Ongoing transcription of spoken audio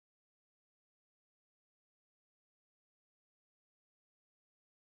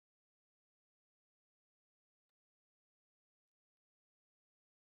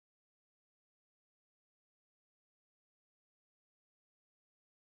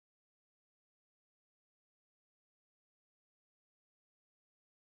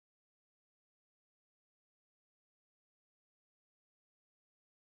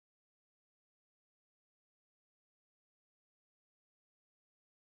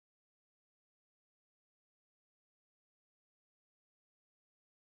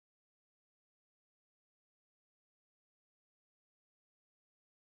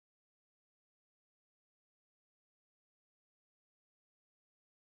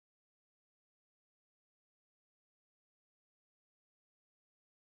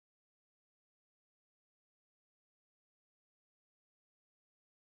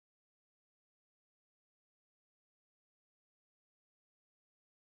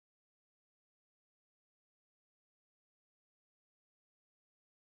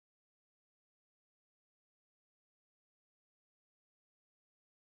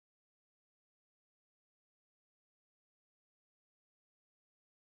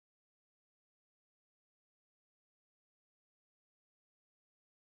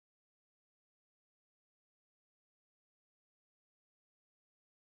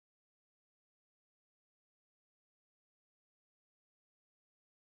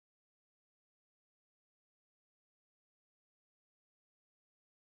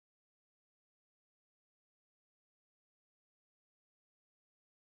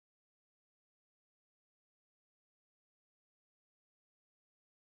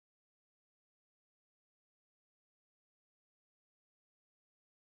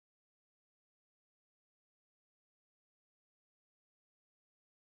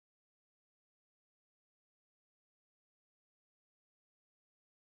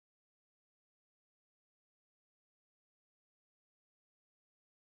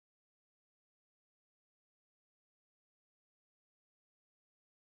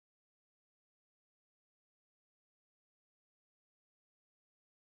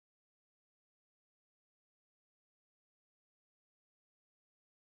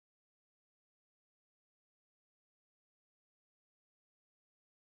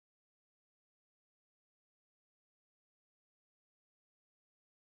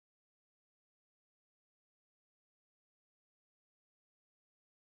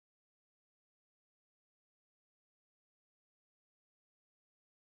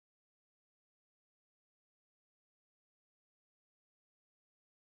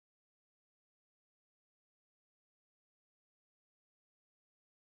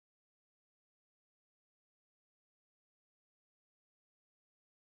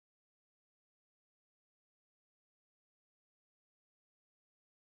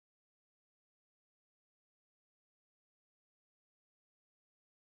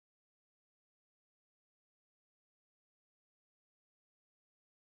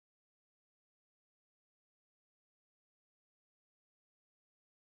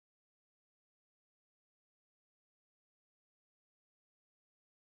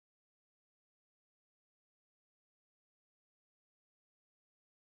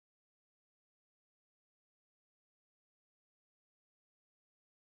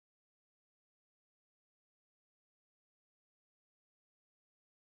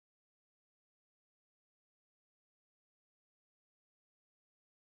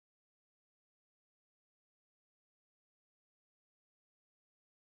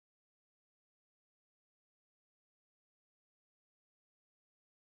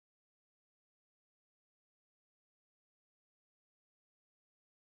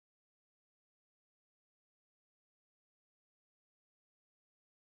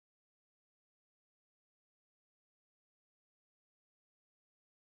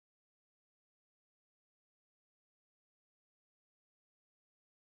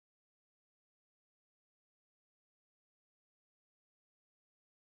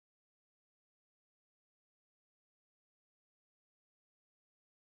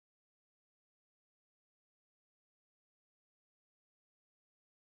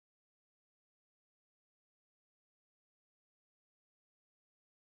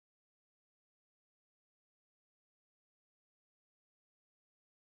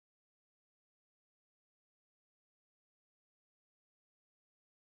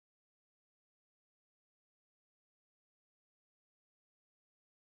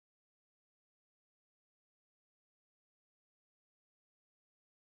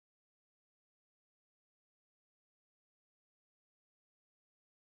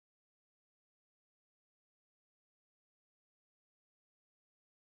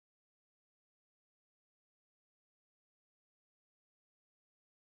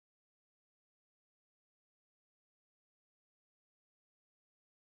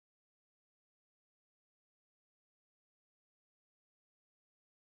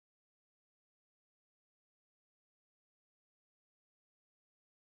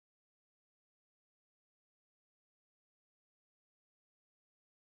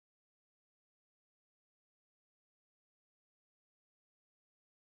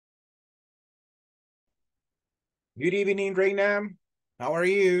Good evening, Reina. How are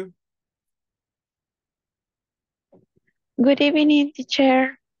you? Good evening,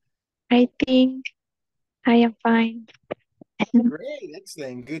 teacher. I think I am fine. Great,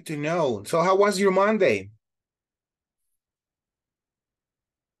 excellent, good to know. So how was your Monday?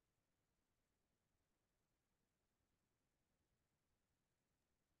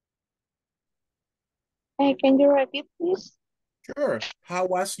 Can you repeat, please? Sure. How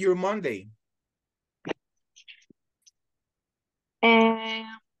was your Monday? Um,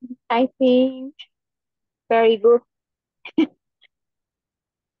 I think very good.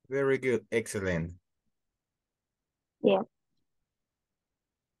 Very good, excellent. Yeah.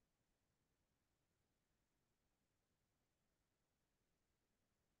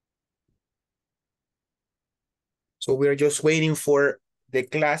 So we're just waiting for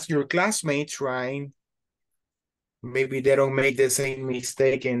your classmates, right? Maybe they don't make the same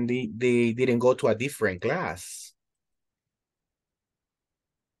mistake and they didn't go to a different class.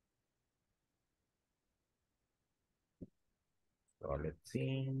 So let's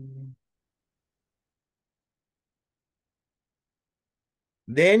see.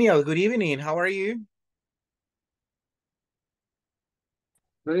 Daniel, good evening. How are you?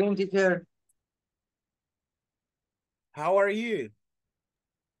 Good evening, teacher. How are you?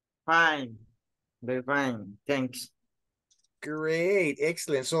 Fine. Very fine. Thanks. Great,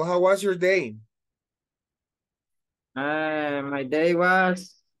 excellent. So how was your day? My day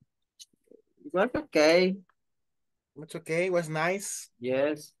was okay. It's okay, it was nice.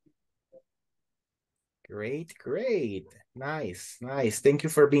 Yes. Great, great. Nice, nice. Thank you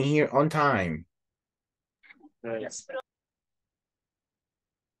for being here on time. Yes.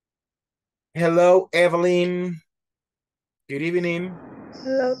 Hello, Evelyn. Good evening.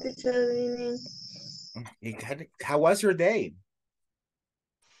 Hello, teacher. Good evening. How was your day?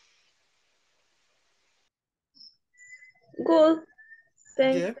 Good.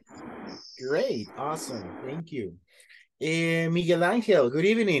 Thank Yeah, great. Awesome. Thank you. Miguel Angel, good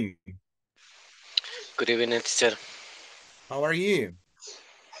evening. Good evening, teacher. How are you?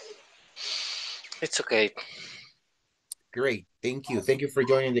 It's okay. Great. Thank you. Thank you for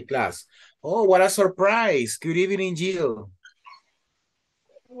joining the class. Oh, what a surprise. Good evening, Jill.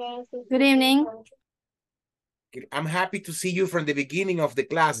 Good evening. I'm happy to see you from the beginning of the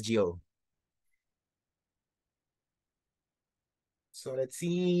class, Jill. So let's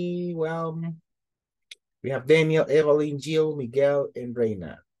see. Well, we have Daniel, Evelyn, Jill, Miguel, and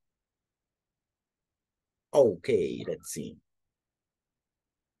Reina. Okay, let's see.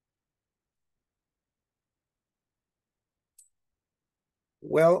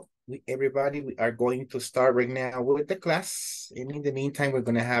 Well, everybody, we are going to start right now with the class. And in the meantime, we're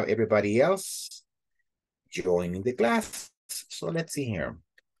going to have everybody else joining the class. So let's see here.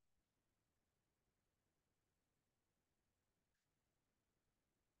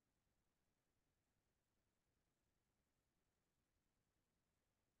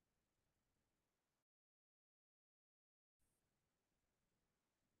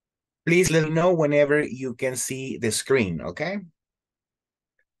 Please let me know whenever you can see the screen, okay?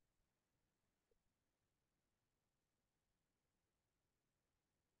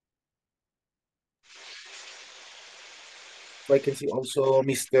 So I can see also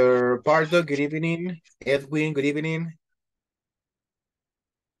Mr. Pardo, good evening. Edwin, good evening.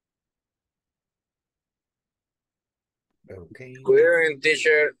 Okay. Good evening,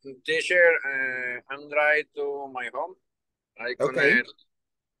 teacher. Teacher, I'm driving to my home. I Okay, connect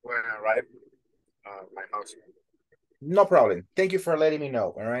when I arrive at my house. no problem. Thank you for letting me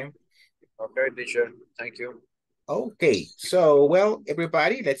know, all right? Okay, teacher. Thank you. Okay, so well,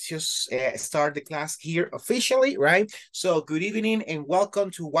 everybody, let's just start the class here officially, right? So good evening and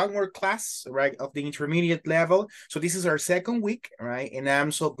welcome to one more class, right, of the intermediate level. So this is our second week, right? And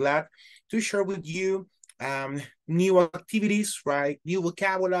I'm so glad to share with you new activities, right? New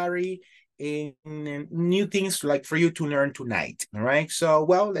vocabulary and new things like for you to learn tonight, all right? So,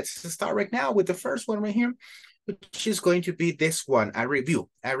 well, let's start right now with the first one right here, which is going to be this one, a review.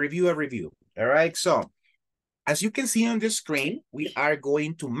 All right, so as you can see on the screen, we are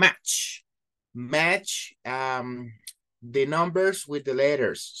going to match the numbers with the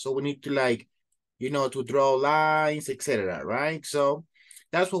letters. So we need to like, to draw lines, etc. Right? So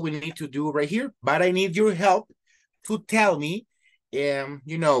that's what we need to do right here. But I need your help to tell me,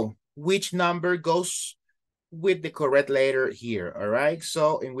 which number goes with the correct letter here. All right.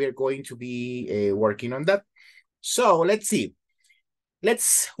 So, and we're going to be working on that. So let's see.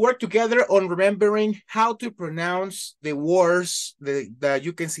 Let's work together on remembering how to pronounce the words that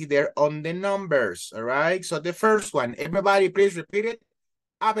you can see there on the numbers, all right? So the first one, everybody please repeat it.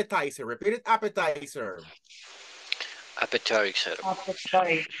 Appetizer, repeat it, appetizer. Appetizer.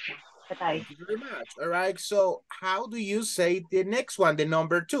 Appetizer. Thank you very much. All right. So how do you say the next one, the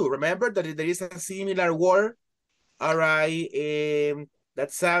number 2? Remember that there is a similar word. All right.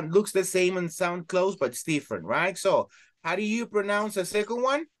 That sound looks the same and sound close, but it's different, right? So how do you pronounce the second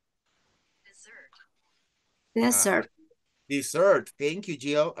one? Dessert. Dessert. Thank you,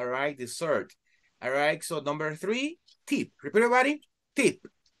 Jill. All right, dessert. All right. So number 3, tip. Repeat, everybody. Tip.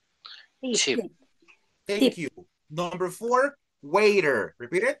 Chip. Thank you. Number 4, waiter.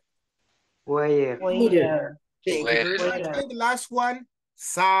 Repeat it. Waiter. Waiter. Thank you very much. Waiter. And the last one,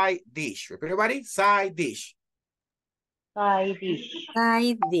 side dish. Repeat, everybody. Side dish. Side dish.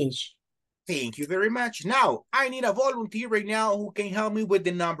 Side dish. Thank you very much. Now, I need a volunteer right now who can help me with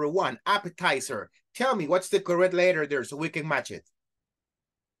the number 1, appetizer. Tell me what's the correct letter there so we can match it.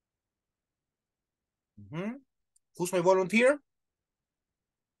 Who's my volunteer?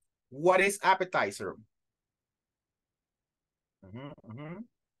 What is appetizer?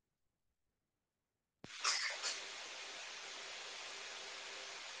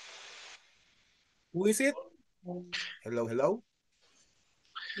 Who is it? Hello, hello.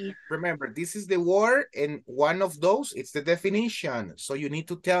 Remember, this is the word, and one of those, it's the definition. So you need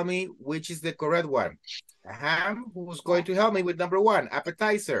to tell me which is the correct one. Who's going to help me with number 1,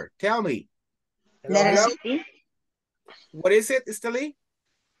 appetizer? Tell me. Hello, Letter hello? C. What is it, Esteli?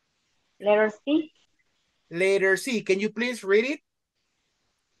 Letter C. Letter C. Can you please read it?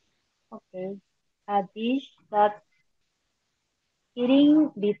 Okay. A dish that's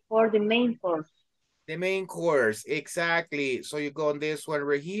eating before the main course. The main course, exactly. So you go on this one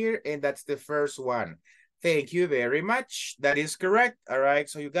right here, and that's the first one. Thank you very much. That is correct. All right,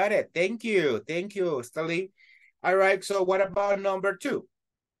 so you got it. Thank you. Thank you, Stali. All right, so what about number 2?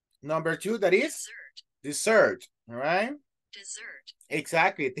 Number 2, that is? Dessert. All right? Dessert.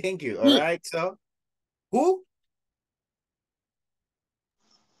 Exactly. Thank you. All right, so who?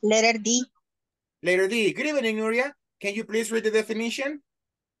 Letter D. Letter D. Good evening, Nuria. Can you please read the definition?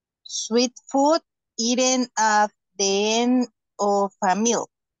 Sweet food eaten at the end of a meal.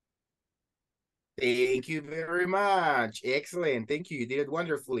 Thank you very much. Excellent. Thank you. You did it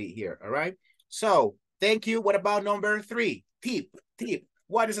wonderfully here. All right. So thank you. What about number 3? Tip. Tip.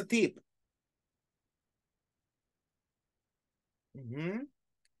 What is a tip?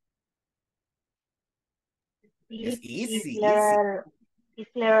 It's easy. It's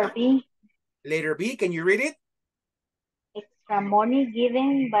letter B. Letter B. Can you read it? Extra money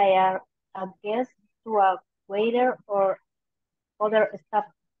given by a guest to a waiter or other staff.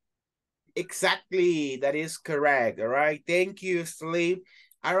 Exactly. That is correct. All right. Thank you, Sleep.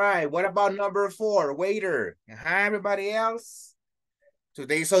 All right. What about number 4? Waiter. Everybody else?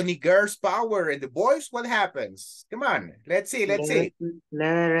 Today's only girls' power. And the boys, what happens? Come on. Let's see. Let's see.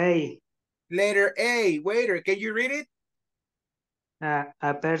 Letter A. Letter A. Waiter. Can you read it?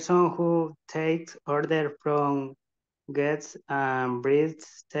 A person who takes order from guests and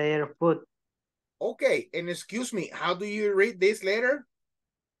brings their food. Okay. And excuse me. How do you read this letter?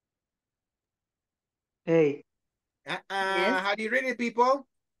 A. Yes. How do you read it, people?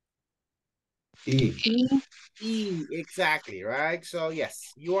 E. E, exactly, right? So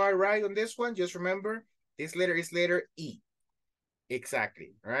yes, you are right on this one. Just remember, this letter is letter E.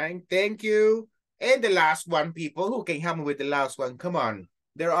 Exactly, right? Thank you. And the last one, people, who can help me with the last one? Come on.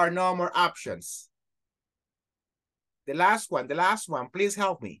 There are no more options. The last one, please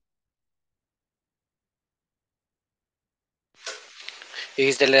help me.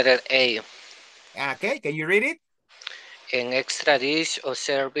 Is the letter A. Okay, can you read it? An extra dish or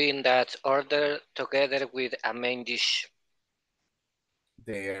serving that order together with a main dish.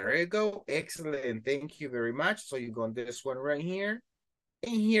 There you go. Excellent. Thank you very much. So you go on this one right here.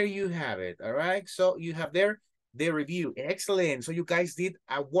 And here you have it. All right. So you have there the review. Excellent. So you guys did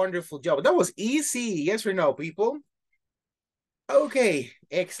a wonderful job. That was easy. Yes or no, people? Okay.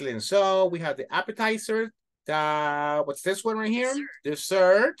 Excellent. So we have the appetizer. What's this one right here?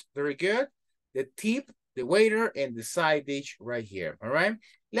 Dessert. Very good. The tip, the waiter, and the side dish right here. All right.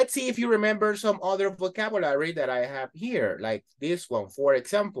 Let's see if you remember some other vocabulary that I have here, like this one, for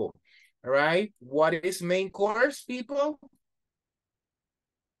example. All right. What is main course, people?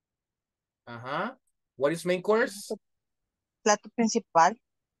 What is main course? Plato principal.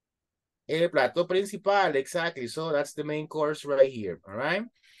 El plato principal, exactly. So that's the main course right here. All right.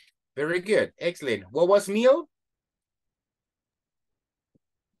 Very good. Excellent. What was meal?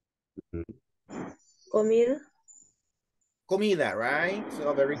 Comida. Comida, right?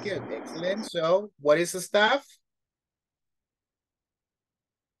 So very good. Excellent. So what is the staff?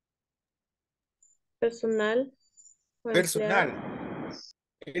 Personal. O Personal. empleado.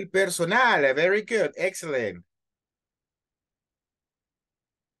 El personal. Very good. Excellent.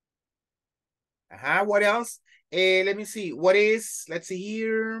 What else? Let me see. What is, let's see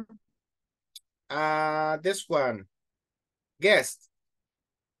here. This one. Guest.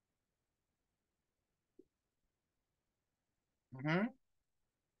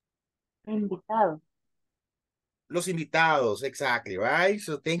 Invitado. Los invitados, exactly, right?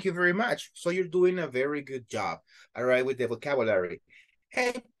 So thank you very much. So you're doing a very good job, all right, with the vocabulary.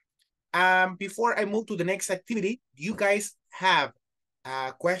 Hey, before I move to the next activity, do you guys have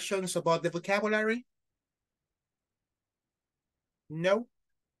questions about the vocabulary? No?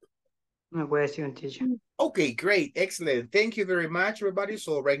 No question, teacher. Okay, great, excellent. Thank you very much, everybody.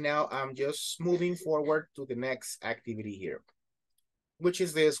 So right now, I'm just moving forward to the next activity here, which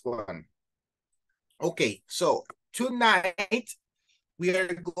is this one. Okay, so tonight, we are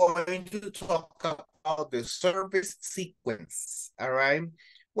going to talk about the service sequence, all right?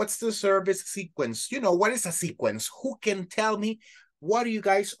 What's the service sequence? You know, what is a sequence? Who can tell me? What do you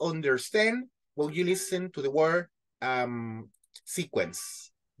guys understand when you listen to the word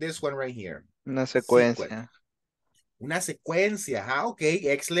sequence? This one right here. Una secuencia. Sequence. Una secuencia, okay,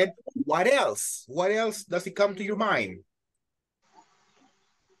 excellent. What else? What else does it come to your mind?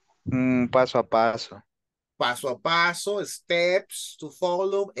 Paso a paso. Paso a paso, steps to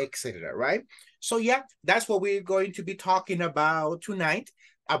follow, etc., right? So yeah, that's what we're going to be talking about tonight,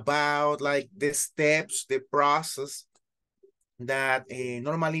 about like the steps, the process that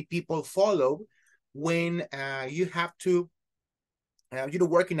normally people follow when you have to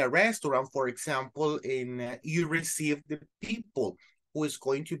work in a restaurant, for example, and you receive the people who is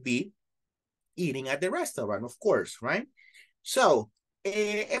going to be eating at the restaurant, of course, right? So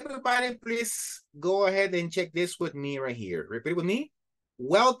everybody, please go ahead and check this with me right here. Repeat with me.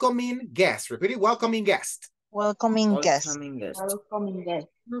 Welcoming guest. Repeat it. Welcoming guest. Welcoming guest. Welcoming guest.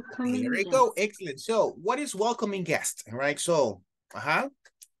 There we go. Excellent. So what is welcoming guest? All right. So,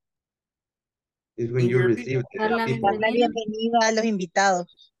 is when you receive Dar la bienvenida a los invitados.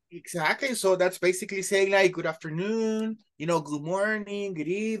 Exactly. So that's basically saying like, good afternoon, you know, good morning, good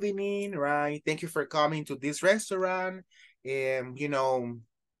evening, right? Thank you for coming to this restaurant. You know,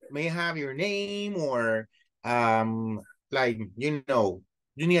 may I have your name, or like, you know,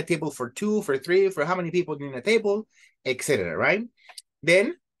 you need a table for 2, for 3, for how many people need a table, etc., right?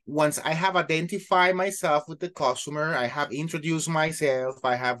 Then once I have identified myself with the customer, I have introduced myself,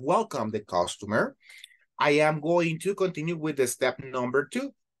 I have welcomed the customer, I am going to continue with the step number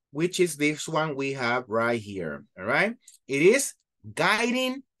 2, which is this one we have right here, all right? It is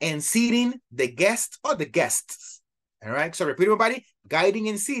guiding and seating the guest or the guests, all right? So repeat, everybody, guiding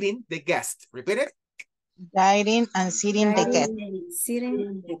and seating the guest. Repeat it. Guiding and seating the guest.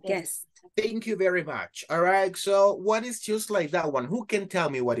 Seating the guest. Thank you very much. All right, so what is just like that one? Who can tell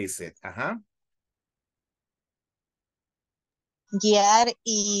me what is it? Guiar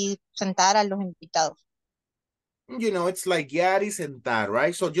y sentar a los invitados. You know, it's like guiar y sentar,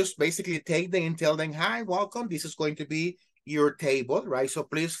 right? So just basically take them and tell them, hi, welcome. This is going to be your table, right? So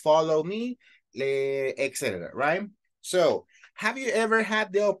please follow me, etc., right? So have you ever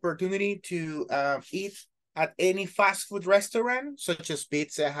had the opportunity to eat at any fast food restaurant, such as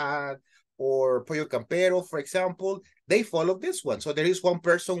Pizza Hut or Pollo Campero, for example? They follow this one. So there is one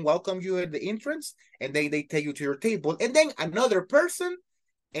person welcome you at the entrance, and they take you to your table, and then another person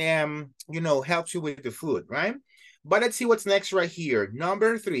you know, helps you with the food, right? But let's see what's next right here.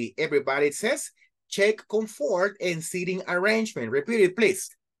 Number 3, everybody, it says check comfort and seating arrangement. Repeat it, please.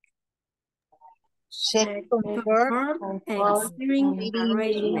 Check comfort and seating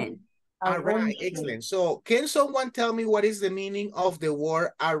arrangement. All right, excellent. So can someone tell me what is the meaning of the word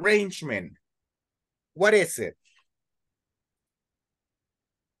arrangement? What is it?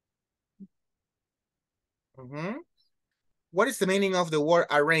 What is the meaning of the word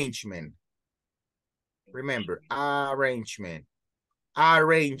arrangement? Remember, arrangement.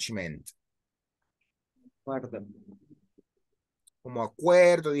 Arrangement. Como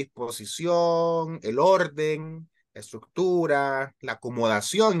acuerdo, disposición, el orden, la estructura, la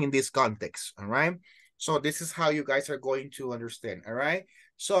acomodación in this context, all right? So this is how you guys are going to understand, all right?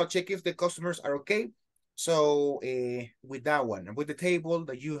 So check if the customers are okay. So with that one, with the table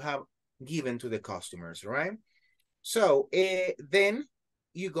that you have given to the customers, all right? So then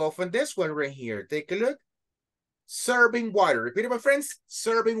you go from this one right here. Take a look. Serving water. Repeat it, my friends.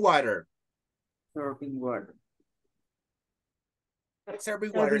 Serving water. Serving water.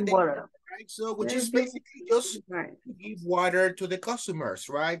 Serving water. Right? So which is basically just give water to the customers,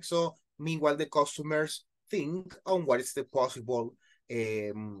 right? So meanwhile, the customers think on what is the possible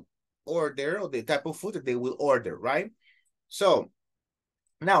order or the type of food that they will order, right? So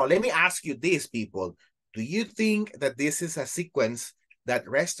now let me ask you this, people. Do you think that this is a sequence that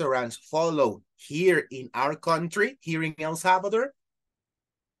restaurants follow here in our country, here in El Salvador?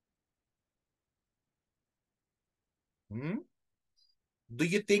 Hmm? Do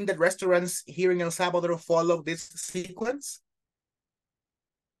you think that restaurants here in El Salvador follow this sequence?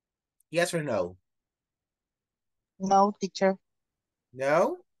 Yes or no? No, teacher.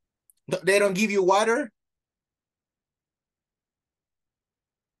 No? They don't give you water?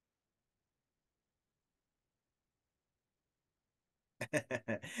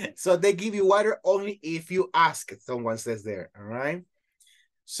 So they give you water only if you ask, someone says there, all right?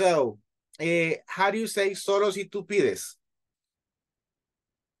 So, how do you say solo si tú pides?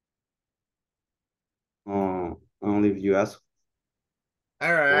 Only if you ask.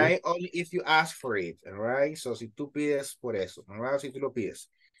 All right, only if you ask for it, all right? So, si tú pides por eso, all right? Si tú lo pides.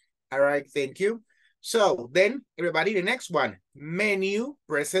 All right, thank you. So, then, everybody, the next one, menu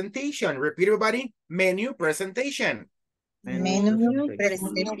presentation. Repeat, everybody, menu presentation. Menu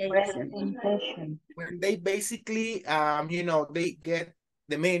Presentation. When they basically, you know, they get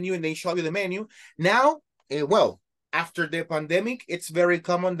the menu and they show you the menu. Now, well, after the pandemic, it's very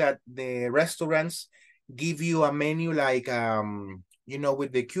common that the restaurants give you a menu like, you know,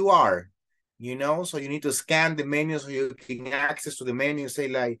 with the QR, you know, so you need to scan the menu so you can access to the menu, say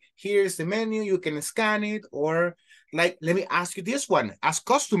like, here's the menu, you can scan it, or like, let me ask you this one, as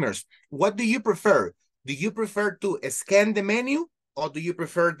customers, what do you prefer? Do you prefer to scan the menu or do you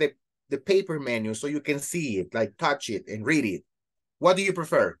prefer the paper menu so you can see it, like touch it and read it? What do you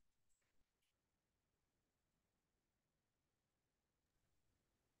prefer?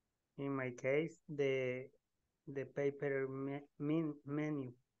 In my case, the paper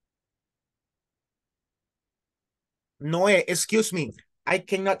menu. No, excuse me. I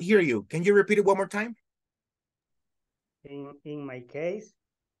cannot hear you. Can you repeat it one more time? In my case,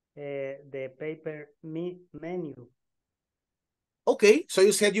 the paper menu. Okay, so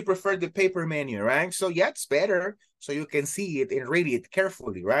you said you prefer the paper menu, right? So yeah, it's better so you can see it and read it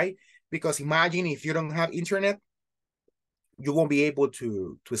carefully, right? Because imagine if you don't have internet, you won't be able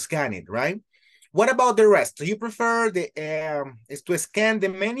to scan it, right? What about the rest? Do you prefer the is to scan the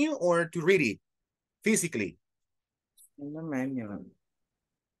menu or to read it physically? In the menu.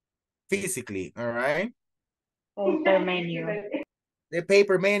 Physically, all right? Paper menu. The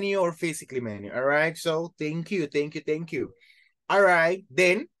paper menu or physically menu, all right? So thank you, thank you, thank you. All right,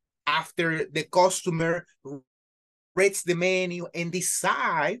 then after the customer reads the menu and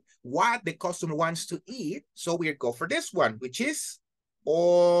decide what the customer wants to eat, so we'll go for this one, which is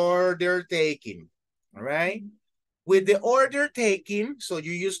order taking, all right? With the order taking, so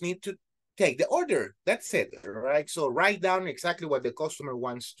you just need to take the order, that's it, all right? So write down exactly what the customer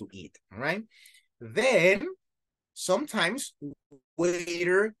wants to eat, all right? Then sometimes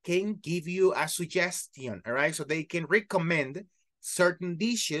waiter can give you a suggestion, all right? So they can recommend certain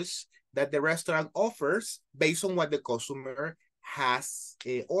dishes that the restaurant offers based on what the customer has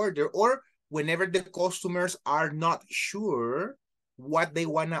ordered, or whenever the customers are not sure what they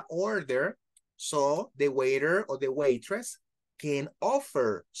want to order, so the waiter or the waitress can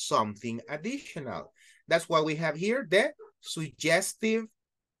offer something additional. That's why we have here the suggestive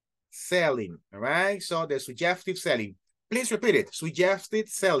selling, all right? So the suggestive selling. Please repeat it, suggestive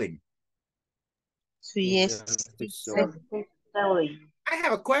selling. Suggestive Selling. I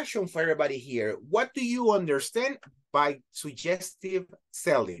have a question for everybody here. What do you understand by suggestive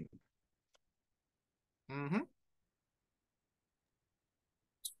selling?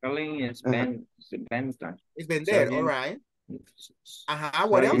 Selling is venta. It's vender, all right.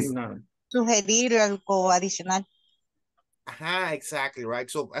 What else? Sugerir algo adicional. Exactly, right?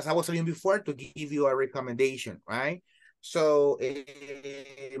 So as I was saying before, to give you a recommendation, right? So,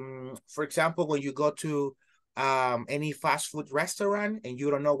 for example, when you go to any fast food restaurant and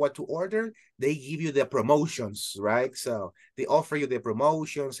you don't know what to order, they give you the promotions, right? So they offer you the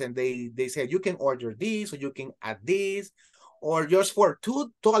promotions and they say you can order this or you can add this, or just for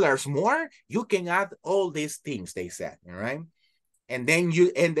 $2 more, you can add all these things, they said, all right? And then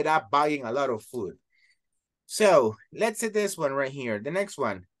you ended up buying a lot of food. So let's say this one right here. The next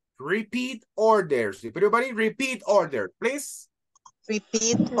one, repeat orders. Everybody repeat order, please.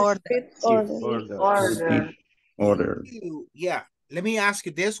 Repeat order. Order. Yeah, let me ask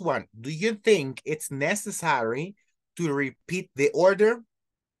you this one. Do you think it's necessary to repeat the order?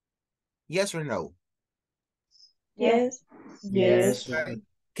 Yes or no? Yes. Yes.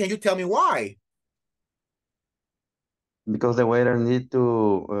 Can you tell me why? Because the waiter need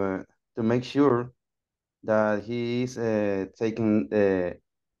to make sure that he is taking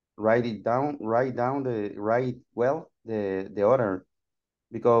write down the order,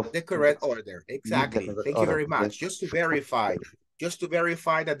 because the correct order. Exactly. Thank you very much. Yes. Just to verify. just to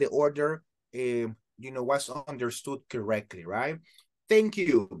verify that the order, was understood correctly, right? Thank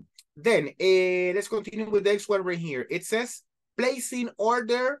you. Then let's continue with the next one right here. It says placing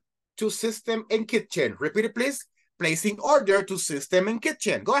order to system and kitchen. Repeat it, please. Placing order to system and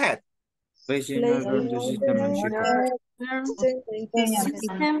kitchen. Go ahead. Placing order to system and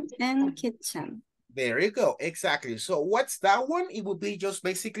System and kitchen. There you go. Exactly. So what's that one? It would be just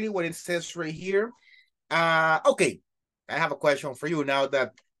basically what it says right here. Okay. I have a question for you now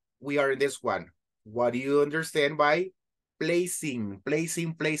that we are in this one. What do you understand by placing?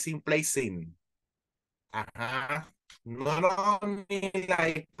 Not only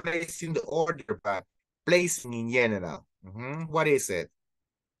like placing the order, but placing in general. What is it?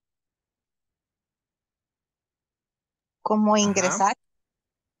 Como ingresar.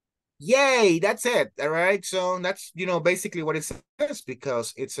 Yay, that's it. All right. So that's, basically what it says,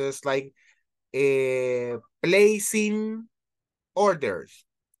 because it says like placing orders.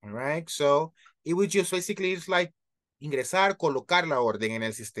 All right. So it would just basically, it's like ingresar, colocar la orden en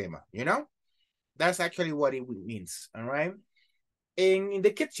el sistema, That's actually what it means. All right. And in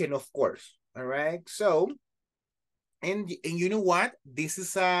the kitchen, of course. All right. So, and you know what? This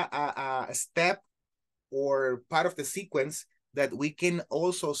is a step or part of the sequence that we can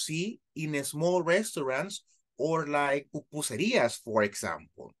also see in small restaurants or like pupuserias, for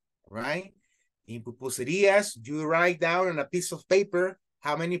example, right? In pupuserias, you write down on a piece of paper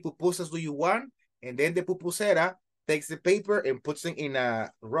how many pupusas do you want, and then the pupusera takes the paper and puts it in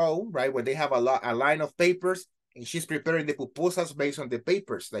a row, right, where they have a line of papers, and she's preparing the pupusas based on the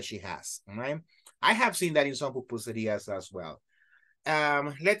papers that she has, right? I have seen that in some pupuserias as well.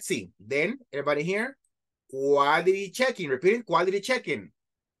 Let's see. Then, everybody here? Quality checking. Repeat it. Quality checking.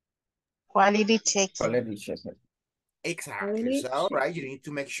 Quality checking. Quality checking. Exactly. So, right, you need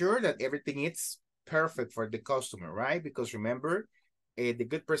to make sure that everything is perfect for the customer, right? Because remember, the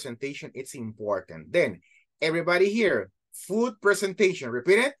good presentation, it's important. Then, everybody here, food presentation.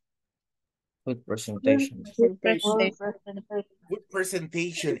 Repeat it. Food presentation. Food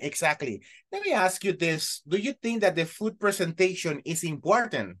presentation, exactly. Let me ask you this. Do you think that the food presentation is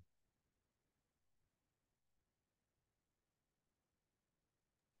important?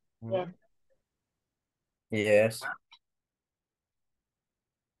 Yes. Yes.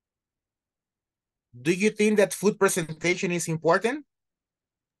 Do you think that food presentation is important?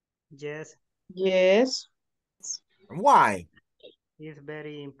 Yes. Yes. Why? It's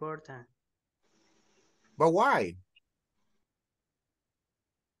very important. But why?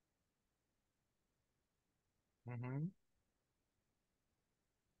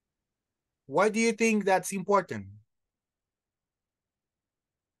 Why do you think that's important?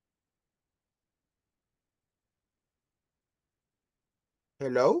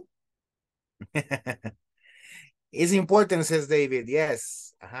 Hello? It's important, says David.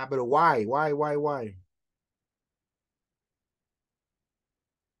 Yes. But why? Why?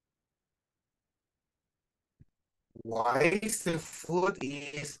 Why is the food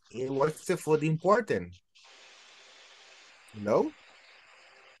what's the food important? Hello?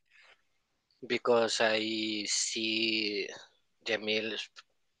 Because I see the meal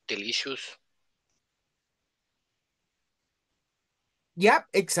delicious. Yep,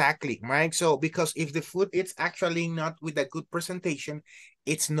 exactly, right? So because if the food is actually not with a good presentation,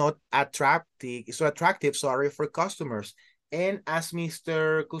 it's not attractive, sorry, for customers. And as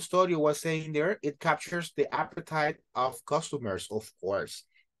Mr. Custodio was saying there, it captures the appetite of customers, of course,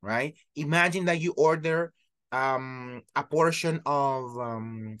 right? Imagine that you order a portion of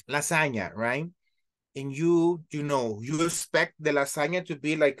lasagna, right? And you expect the lasagna to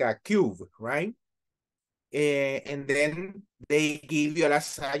be like a cube, right? And then they give you a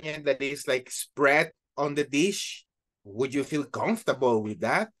lasagna that is like spread on the dish. Would you feel comfortable with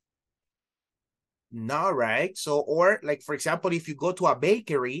that? No, right? So, or like, for example, if you go to a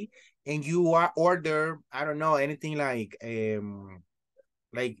bakery and you order, I don't know, anything like any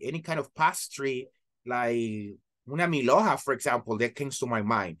kind of pastry, like una milhoja, for example, that comes to my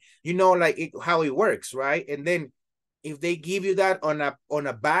mind. Like how it works, right? And then if they give you that on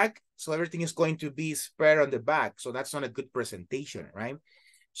a bag, so everything is going to be spread on the back. So that's not a good presentation, right?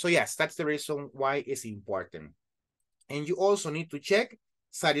 So yes, that's the reason why it's important. And you also need to check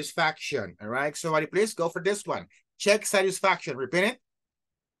satisfaction, all right? Somebody please go for this one. Check satisfaction, repeat it.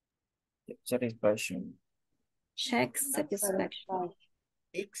 Satisfaction. Check satisfaction.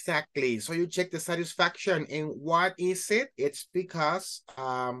 Exactly. So you check the satisfaction, and what is it? It's because,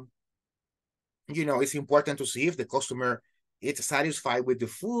 it's important to see if the customer is satisfied with the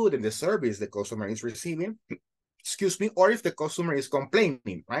food and the service the customer is receiving, excuse me, or if the customer is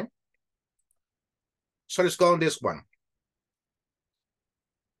complaining, right? So let's go on this one.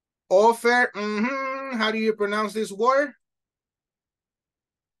 Offer, how do you pronounce this word?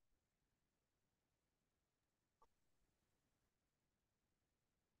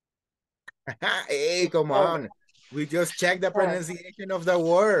 Hey, come on. We just checked the pronunciation of the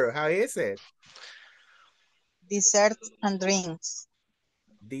word. How is it? Desserts and drinks.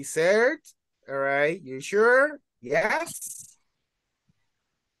 Dessert. All right. You sure? Yes.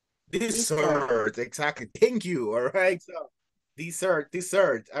 Dessert. Exactly. Thank you. All right. So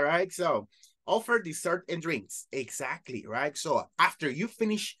dessert. All right. So offer dessert and drinks. Exactly. Right. So after you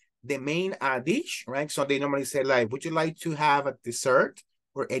finish the main dish, right? So they normally say like, would you like to have a dessert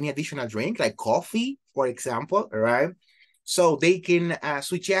or any additional drink like coffee, for example? All right. So they can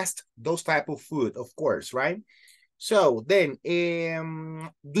suggest those type of food, of course, right? So then,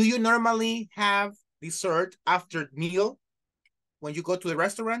 do you normally have dessert after meal when you go to the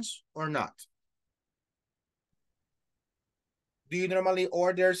restaurants or not? Do you normally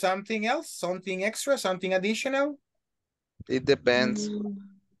order something else, something extra, something additional? It depends.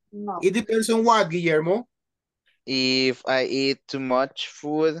 No. It depends on what, Guillermo? If I eat too much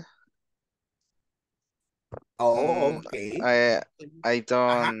food, Oh, okay. I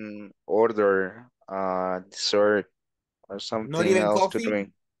don't order dessert or Not something even else to coffee?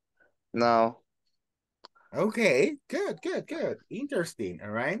 drink. No. Okay, good. Interesting,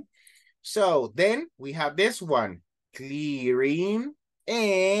 all right? So then we have this one, clearing.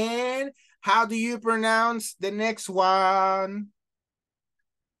 And how do you pronounce the next one?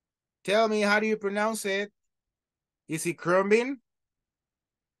 Tell me, how do you pronounce it? Is it crumbing?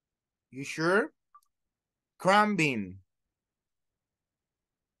 You sure? Crumbing.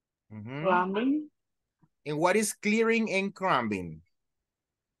 Crumbing. And what is clearing and crumbing?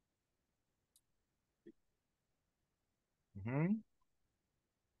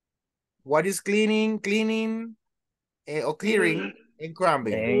 What is cleaning, or clearing and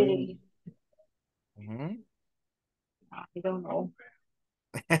crumbing? I don't know.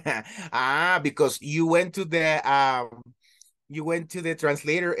 Because you went to the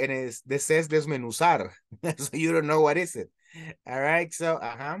translator and it says desmenuzar. So you don't know what is it. All right, so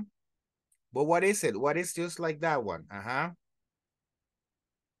but what is it? What is just like that one?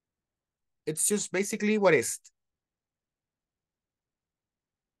 It's just basically what is it?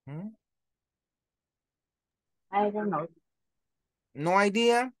 I don't know. No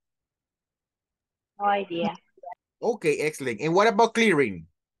idea? No idea. Okay, excellent. And what about clearing?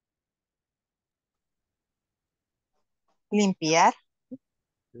 Limpiar.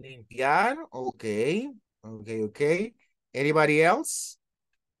 Limpiar, okay. Anybody else?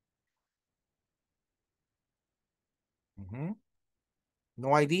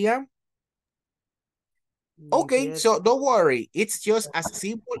 No idea? Okay, so don't worry. It's just as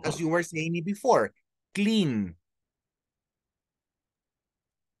simple as you were saying it before. Clean.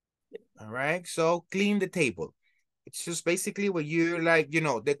 All right, so clean the table. It's just basically when you're like,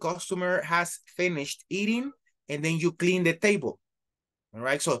 the customer has finished eating and then you clean the table. All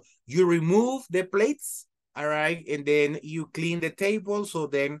right, so you remove the plates, all right, and then you clean the table so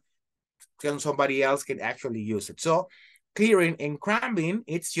then somebody else can actually use it. So clearing and crumbing,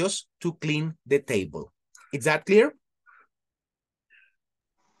 it's just to clean the table. Is that clear?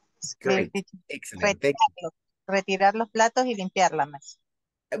 Great. Excellent. Retirar los platos y limpiar la mesa.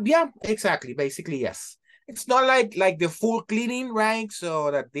 Yeah, exactly. Basically, yes. It's not like the full cleaning, right?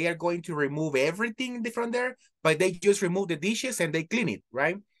 So that they are going to remove everything from there, but they just remove the dishes and they clean it,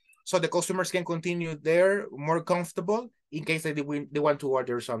 right? So the customers can continue there more comfortable in case they want to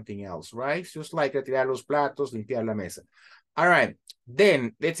order something else, right? It's just like retirar los platos, limpiar la mesa. All right.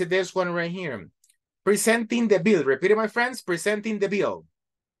 Then let's say this one right here. Presenting the bill. Repeat it, my friends. Presenting the bill.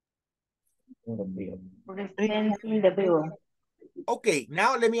 Presenting the bill. Okay,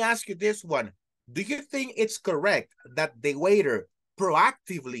 now let me ask you this one. Do you think it's correct that the waiter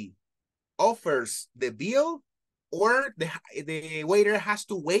proactively offers the bill or the waiter has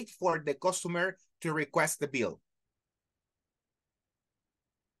to wait for the customer to request the bill?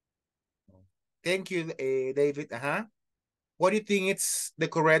 Thank you, David. What do you think it's the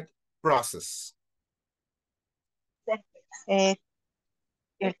correct process?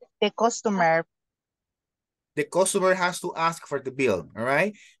 The customer. The customer has to ask for the bill, all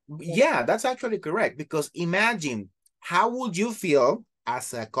right? Yeah, that's actually correct because imagine how would you feel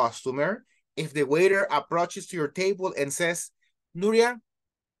as a customer if the waiter approaches to your table and says, Nuria,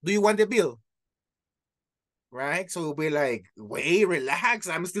 do you want the bill? Right? So we'll be like, wait, relax,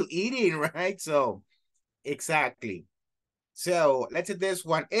 I'm still eating, right? So, exactly. So let's say this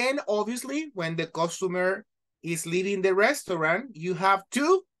one. And obviously, when the customer is leaving the restaurant, you have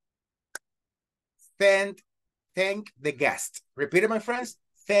to thank the guest. Repeat it, my friends.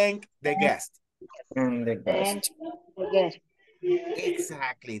 Thank the guest. And the Thank guest. the guest.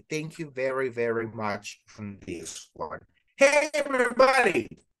 Exactly. Thank you very, very much on this one. Hey, everybody.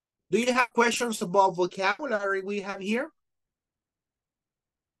 Do you have questions about vocabulary we have here?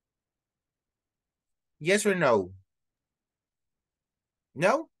 Yes or no?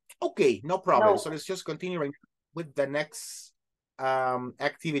 No? Okay, no problem. No. So let's just continue right with the next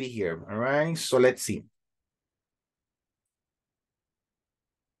activity here. All right. So let's see.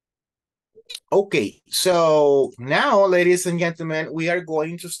 Okay, so now, ladies and gentlemen, we are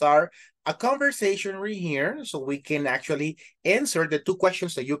going to start a conversation right here so we can actually answer the two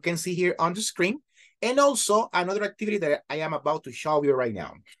questions that you can see here on the screen, and also another activity that I am about to show you right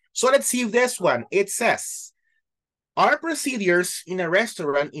now. So let's see this one. It says, are procedures in a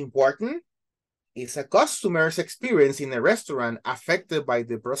restaurant important? Is a customer's experience in a restaurant affected by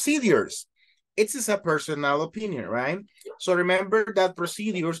the procedures? It is a personal opinion, right? So remember that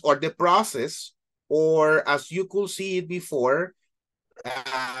procedures or the process, or as you could see it before,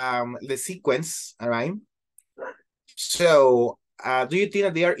 the sequence, all right? So do you think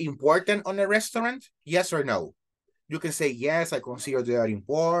that they are important on a restaurant? Yes or no? You can say, yes, I consider they are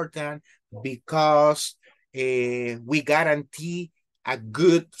important because we guarantee a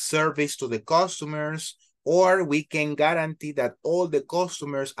good service to the customers, or we can guarantee that all the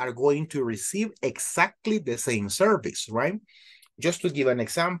customers are going to receive exactly the same service, right? Just to give an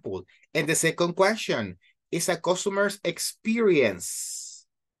example. And the second question, is a customer's experience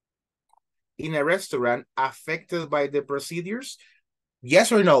in a restaurant affected by the procedures?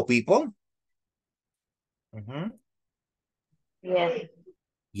 Yes or no, people? Yes.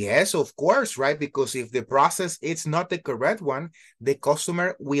 Yes, of course, right? Because if the process is not the correct one, the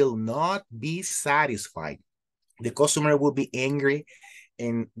customer will not be satisfied. The customer will be angry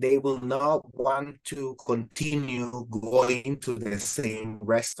and they will not want to continue going to the same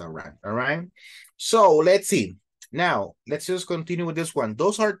restaurant, all right? So let's see. Now, let's just continue with this one.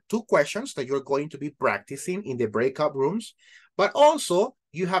 Those are two questions that you're going to be practicing in the breakout rooms, but also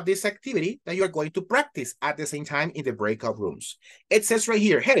you have this activity that you're going to practice at the same time in the breakout rooms. It says right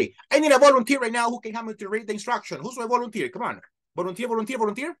here, hey, I need a volunteer right now who can help me to read the instruction. Who's my volunteer? Come on. Volunteer, volunteer,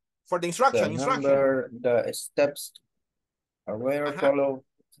 volunteer for the instruction. The steps are where follow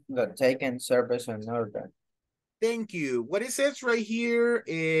the taken service and order. Thank you. What it says right here,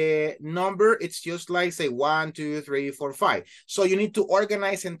 number, it's just like say 1, 2, 3, 4, 5. So you need to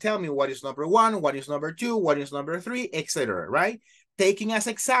organize and tell me what is number 1, what is number 2, what is number 3, etc. Right? Taking as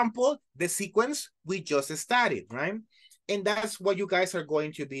example the sequence we just studied, right? And that's what you guys are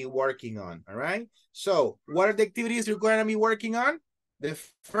going to be working on, all right? So what are the activities you're going to be working on? The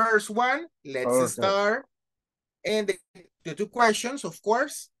first one, let's start. And the two questions, of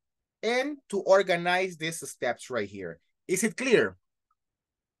course, and to organize these steps right here. Is it clear?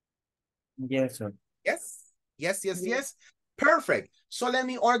 Yes, sir. Yes, yes, yes, yes. Perfect. So let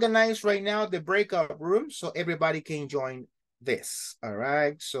me organize right now the breakout room so everybody can join this. All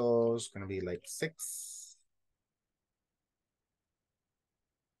right, so it's gonna be like 6.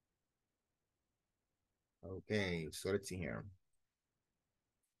 Okay, so let's see here.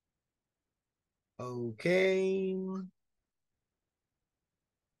 Okay.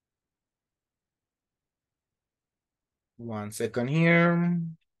 One second here.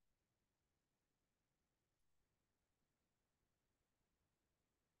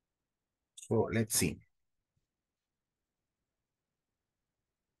 So let's see.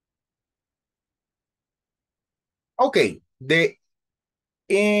 Okay, the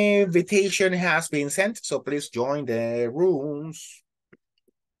invitation has been sent, so please join the rooms.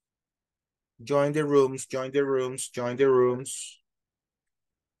 Join the rooms, join the rooms, join the rooms.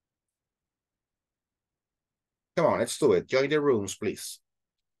 Come on, let's do it. Join the rooms, please.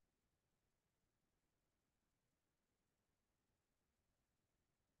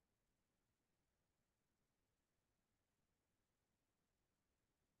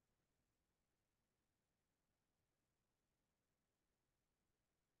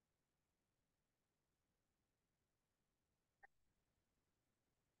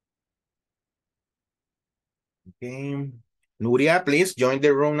 Okay. Nuria, please join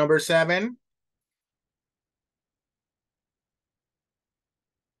the room number 7.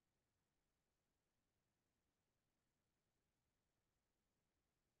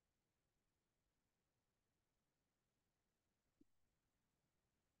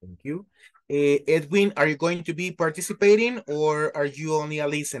 Thank you. Edwin, are you going to be participating or are you only a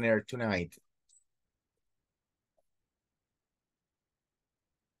listener tonight?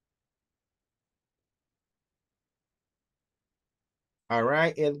 All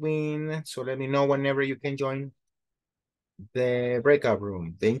right, Edwin. So let me know whenever you can join. the breakout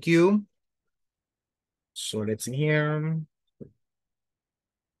room. Thank you. So let's see here.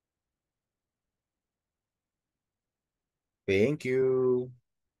 Thank you.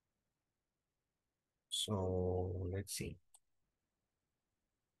 So let's see.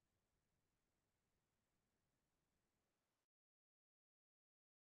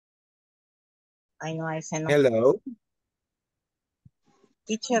 Ay, no, ese no. Hello.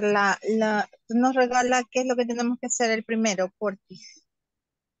 Teacher, tú nos regala qué es lo que tenemos que hacer el primero, porfis.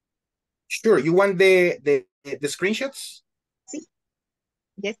 Sure. You want the screenshots? Sí.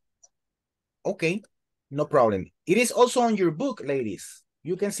 Yes. Okay. No problem. It is also on your book, ladies.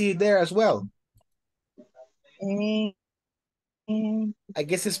 You can see it there as well. Eh, I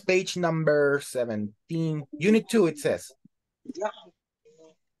guess it's page number 17. Unit 2, it says.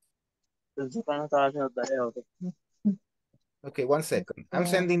 Okay, 1 second. I'm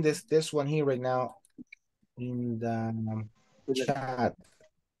sending this one here right now in the chat.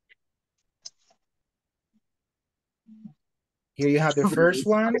 Here you have the first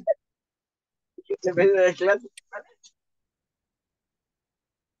one.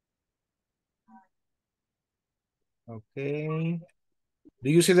 Okay. Do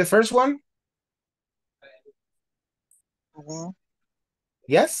you see the first one?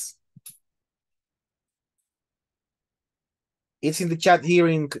 Yes? It's in the chat here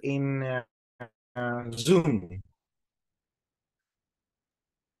in Zoom.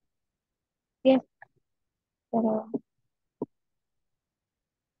 Yes, pero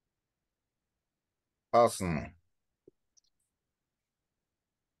Awesome.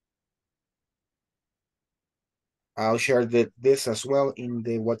 I'll share this as well in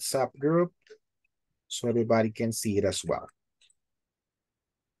the WhatsApp group so everybody can see it as well.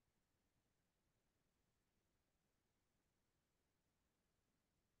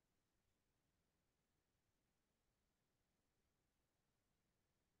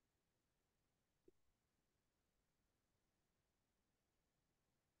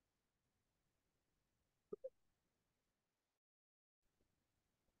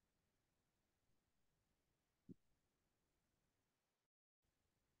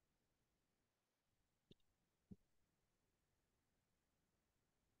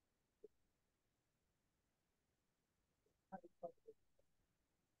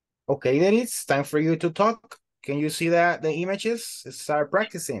 Okay, then it's time for you to talk. Can you see that the images? Let's start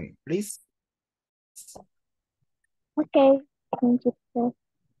practicing, please. okay. Thank you, sir.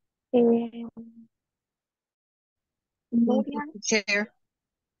 Eh, Dorian, Share.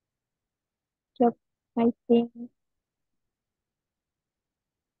 yo, I think,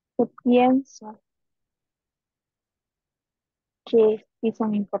 yo pienso que sí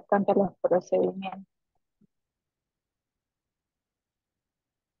son importantes los procedimientos,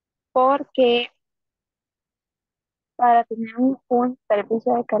 porque para tener un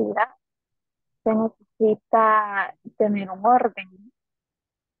servicio de calidad se necesita tener un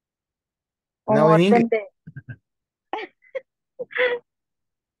Now in English. orden de,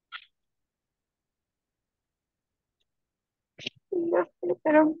 no sé,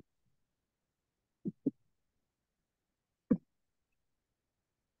 pero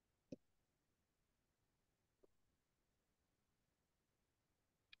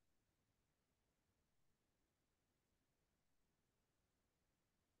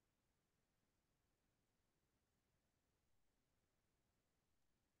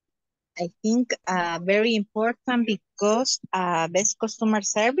I think very important because best customer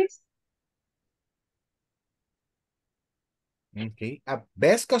service. Okay, a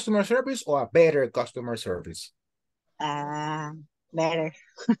best customer service or a better customer service? Better.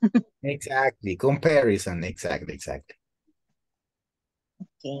 Exactly, comparison, exactly.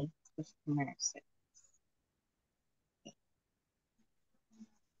 Okay, customer service.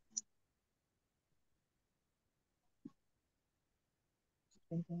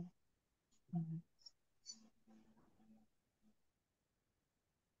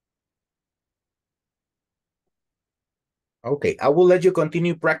 Okay, I will let you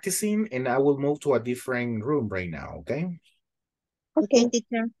continue practicing and I will move to a different room right now, okay? Okay,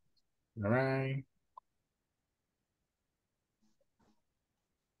 teacher. All right.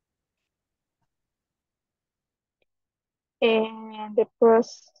 and the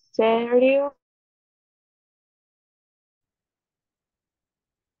procedure.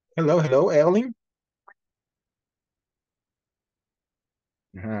 Hello, Ellen.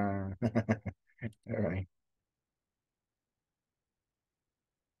 All right.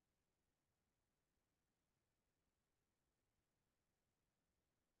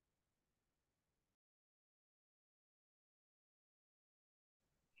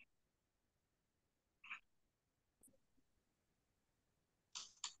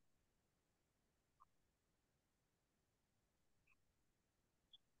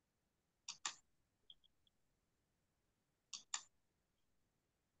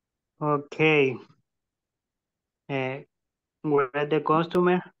 Okay. Where the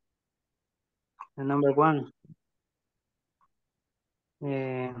customer? Number one.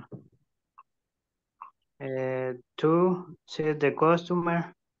 Two, says the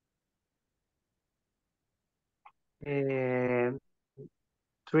customer.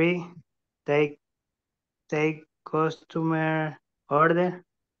 Three, take customer order.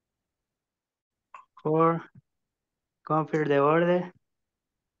 Four, confirm the order.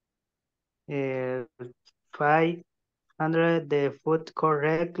 500 the food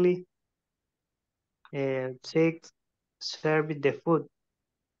correctly. 6, serve the food.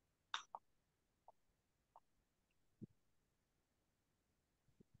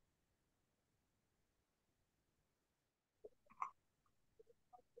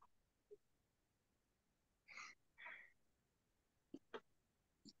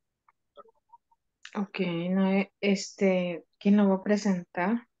 Ok, no, ¿quién lo va a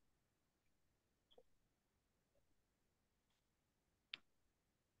presentar?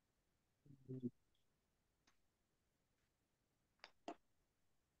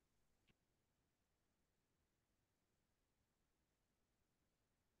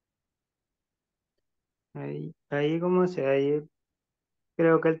 Ahí como sea, ahí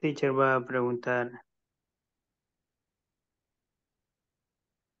creo que el teacher va a preguntar.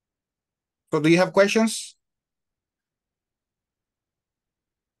 So do you have questions?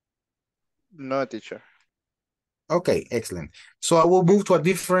 No, teacher. Okay, excellent. So I will move to a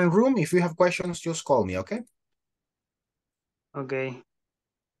different room. If you have questions, just call me, okay? Okay.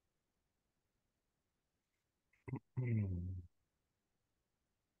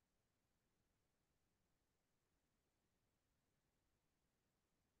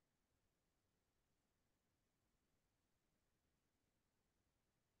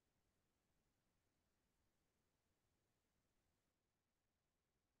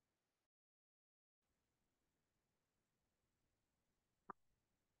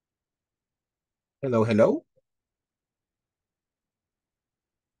 Hello, hello.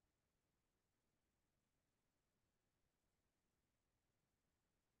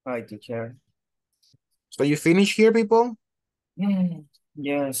 Hi, teacher. So you finish here, people?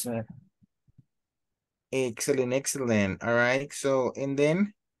 Yes, sir. Excellent, excellent. All right. So, and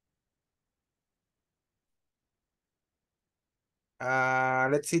then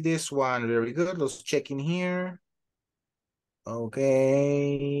let's see this one. Very good. Let's check in here.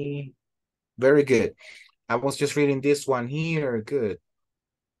 Okay. Very good. I was just reading this one here. Good.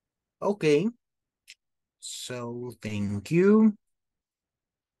 Okay. So thank you.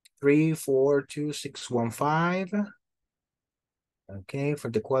 342 615. Okay, for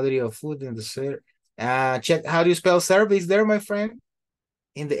the quality of food in the set. Check how do you spell service there, my friend?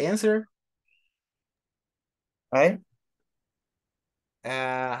 In the answer. Hi.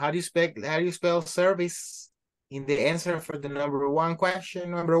 How do you spell service in the answer for the number one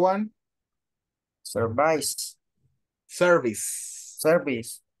question? Number one. Service. Service.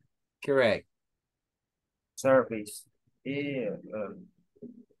 Service. Correct. Service. Yeah.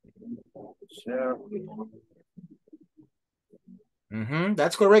 Service.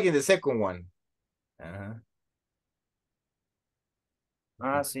 That's correct in the second one.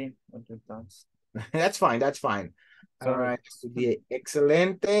 Sí. That's fine. That's fine. All Sorry. right. So the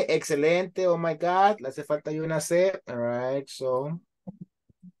excelente, excelente. Oh my God. Le hace falta ahí una C. All right. So.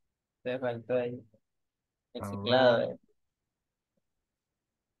 Te faltó ahí. All right.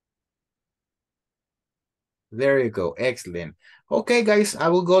 There you go. Excellent. Okay, guys, I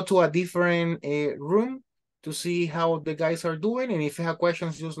will go to a different room to see how the guys are doing. And if you have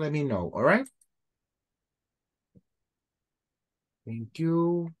questions, just let me know. All right. Thank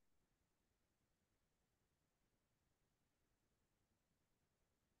you.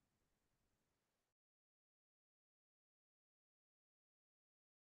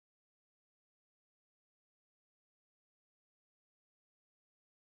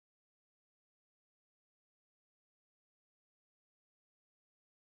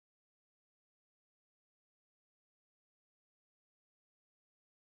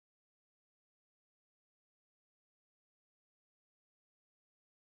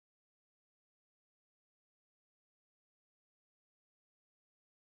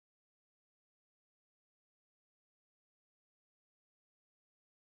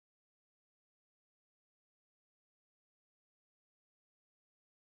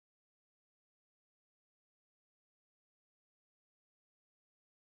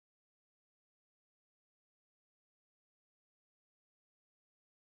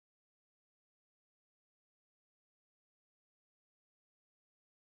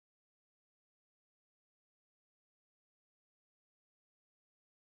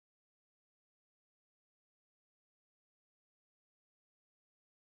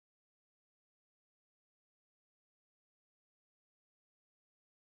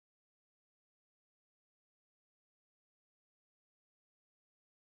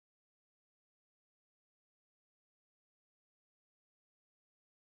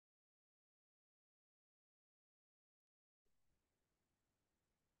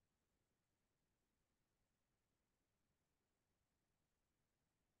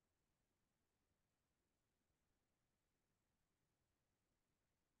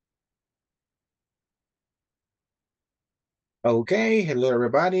 Okay, hello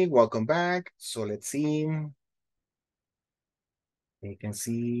everybody, welcome back. So let's see. You can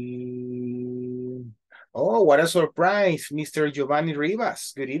see. Oh, what a surprise, Mr. Giovanni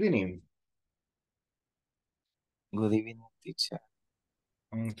Rivas. Good evening. Good evening, teacher.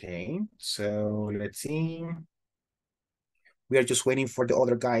 Okay, so let's see. We are just waiting for the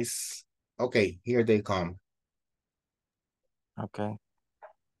other guys. Okay, here they come. Okay.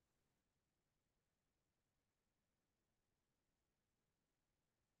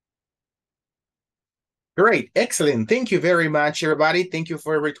 Great, excellent. Thank you very much, everybody. Thank you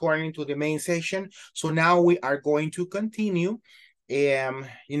for returning to the main session. So now we are going to continue,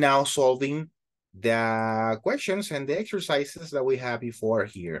 solving the questions and the exercises that we have before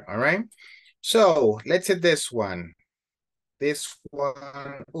here. All right. So let's say this one. This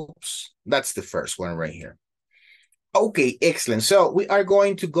one. Oops, that's the first one right here. Okay, excellent. So we are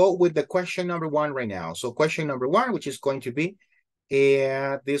going to go with the question number one right now. So question number one, which is going to be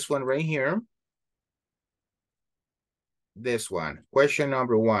this one right here. This one, question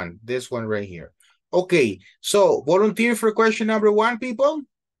number one, this one right here. Okay, so volunteer for question number one, people.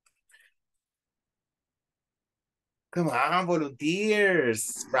 Come on,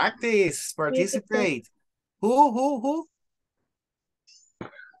 volunteers, practice, participate. Who?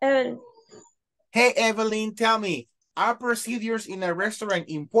 Evelyn. Hey, Evelyn, tell me, are procedures in a restaurant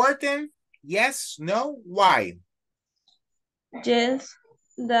important? Yes, no, why? Yes,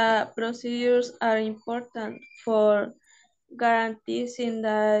 the procedures are important for guaranteeing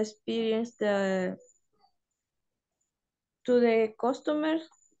the experience to the customers.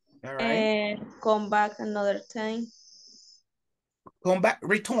 All right. And come back another time. Come back,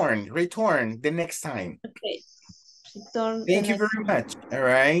 return the next time. Okay. Return Thank you very much. All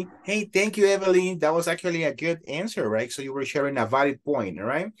right. Hey, thank you, Evelyn. That was actually a good answer, right? So you were sharing a valid point, all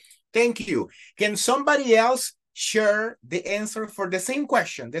right? Thank you. Can somebody else share the answer for the same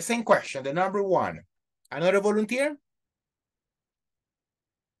question, the number one? Another volunteer?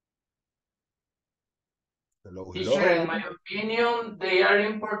 Hello. Teacher, in my opinion, they are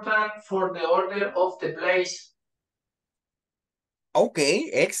important for the order of the place.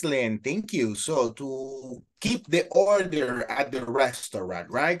 Okay, excellent. Thank you. So to keep the order at the restaurant,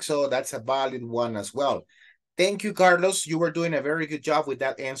 right? So that's a valid one as well. Thank you, Carlos. You were doing a very good job with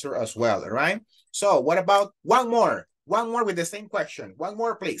that answer as well, all right? So what about one more? One more with the same question. One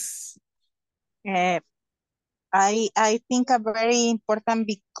more, please. I think a very important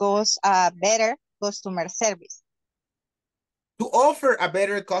because better customer service. To offer a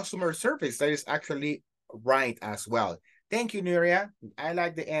better customer service, that is actually right as well. Thank you, Nuria. I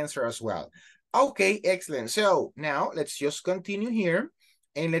like the answer as well. Okay, excellent. So now let's just continue here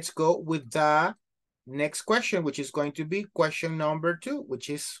and let's go with the next question, which is going to be question number two, which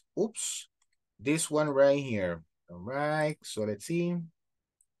is, oops, this one right here. All right, so let's see.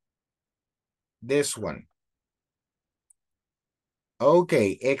 This one.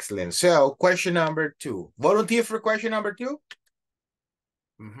 Okay, excellent. So question number two. Volunteer for question number two?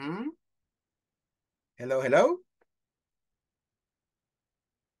 Hello?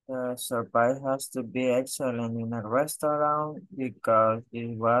 The surprise has to be excellent in a restaurant because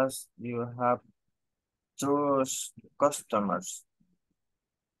you have choose customers.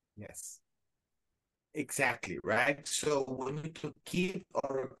 Yes. Exactly, right? So we need to keep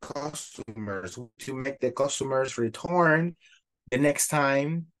our customers, to make the customers return the next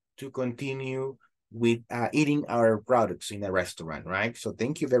time to continue with eating our products in a restaurant, right? So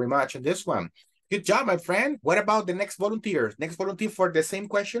thank you very much on this one. Good job, my friend. What about the next volunteer? Next volunteer for the same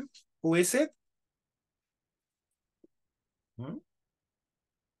question? Who is it?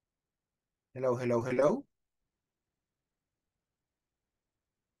 Hello.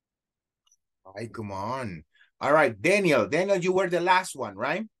 Ay, come on. All right, Daniel. Daniel, you were the last one,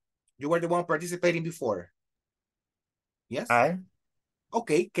 right? You were the one participating before. Yes? Aye.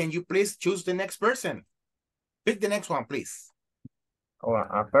 Okay, can you please choose the next person? Pick the next one, please. Or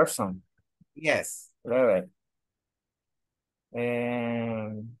a person. Yes. Right.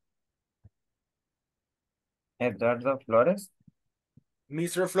 Eduardo Flores.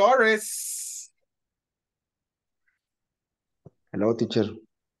 Mr. Flores. Hello, teacher.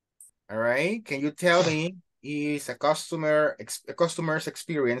 All right. Can you tell me, is a customer's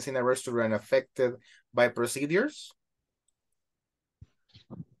experience in a restaurant affected by procedures?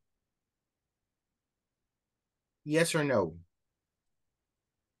 Yes or no?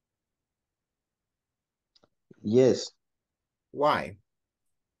 Yes. Why?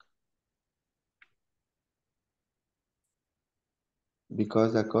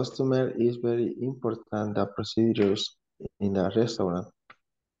 Because the customer is very important, the procedures in the restaurant.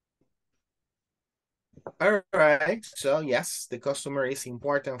 All right, so yes, the customer is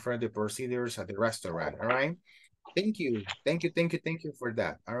important for the procedures at the restaurant, all right? Thank you for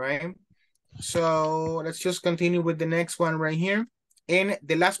that, all right? So let's just continue with the next one right here. And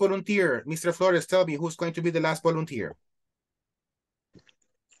the last volunteer, Mr. Flores, tell me who's going to be the last volunteer.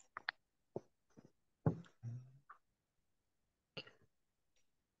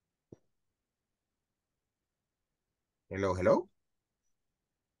 Hello, hello.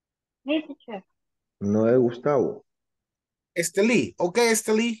 Me, teacher. No es Gustavo. Esteli, okay,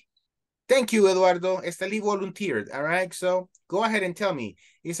 Esteli. Thank you, Eduardo. Esteli volunteered, all right? So go ahead and tell me,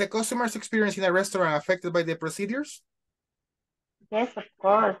 is a customer's experience in a restaurant affected by the procedures? Yes, of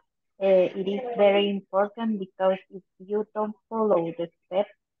course. It is very important because if you don't follow the steps,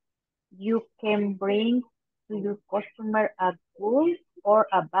 you can bring to your customer a good or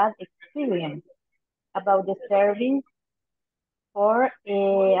a bad experience about the service or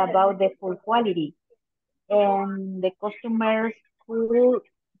about the food quality. And the customers could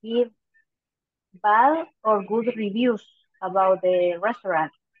give bad or good reviews about the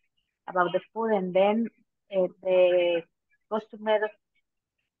restaurant, about the food, and then the customers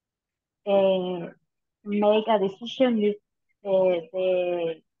make a decision if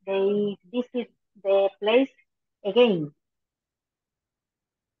they visit the place again.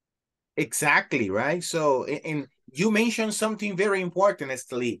 Exactly, right? So, and you mentioned something very important,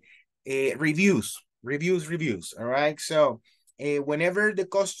 Esteli, reviews, all right? So, whenever the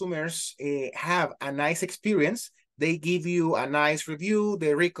customers have a nice experience, they give you a nice review,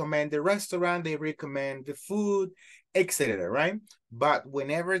 they recommend the restaurant, they recommend the food, etc., right? But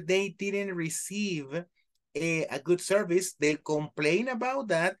whenever they didn't receive a good service, they complain about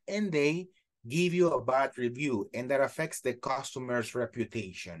that and they give you a bad review, and that affects the customer's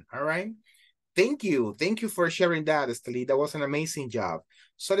reputation, all right? Thank you for sharing that, Esteli. That was an amazing job.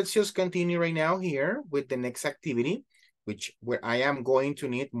 So let's just continue right now here with the next activity, where I am going to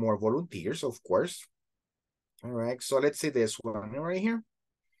need more volunteers, of course. All right, so let's see this one right here.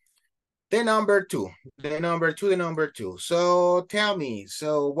 The number two. So tell me,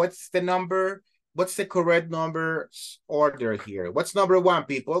 so what's the correct number order here? What's number one,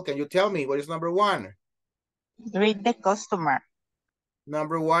 people? Can you tell me what is number one? Greet the customer.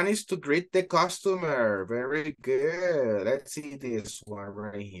 Number one is to greet the customer. Very good. Let's see this one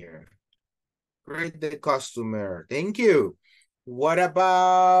right here. Greet the customer. Thank you. What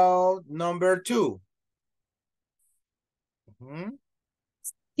about number two?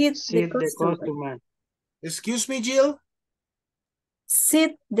 Sit the customer. Excuse me, Jill?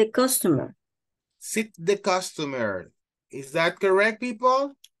 Sit the customer. Sit the customer. Is that correct,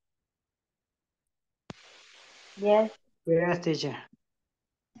 people? Yes. Yes, teacher.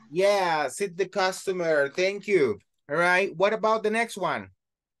 Yeah, sit the customer. Thank you. All right. What about the next one?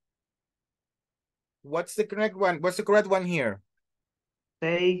 What's the correct one? What's the correct one here?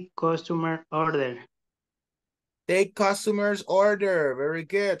 Take customer order. Take customer's order. Very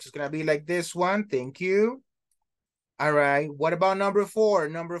good. It's going to be like this one. Thank you. All right. What about number four?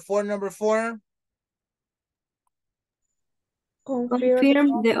 Number four.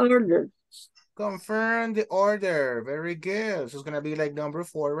 Confirm the order. Confirm the order. Very good. So it's going to be like number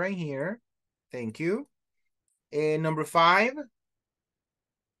four right here. Thank you. And number five.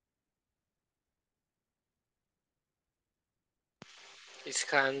 Is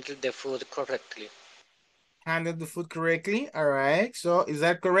handle the food correctly. Handle the food correctly. All right. So is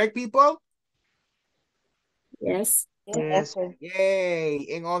that correct, people? Yes. Yes. Yay.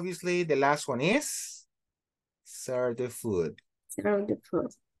 And obviously the last one is serve the food. Serve the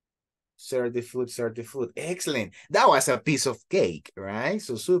food. Serve the food. Excellent. That was a piece of cake, right?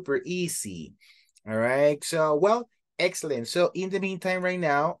 So super easy. All right. So, well, excellent. So in the meantime, right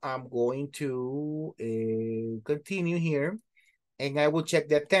now, I'm going to continue here and I will check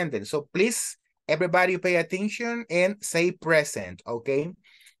the attendance. So please, everybody pay attention and say present, okay?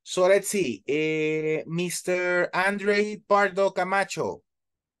 So let's see. Mr. Andre Pardo Camacho.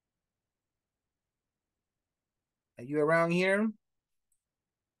 Are you around here?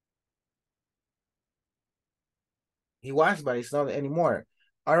 He was, but it's not anymore.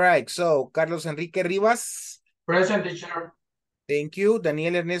 All right, so Carlos Enrique Rivas. Present, teacher. Thank you.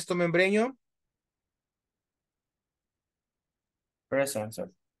 Daniel Ernesto Membreño. Present, sir.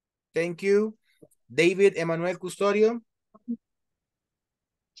 Thank you. David Emanuel Custodio.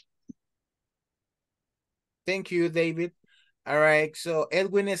 Thank you, David. All right, so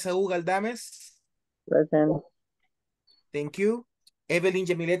Edwin Esaú Galdames. Present. Thank you. Evelyn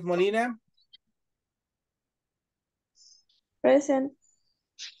Yamilet Molina. Present.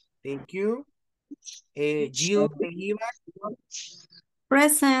 Thank you. Jill Mejía.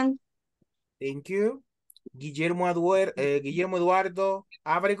 Present. Thank you. Guillermo Eduardo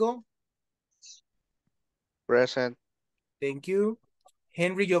Ábrego. Present. Thank you.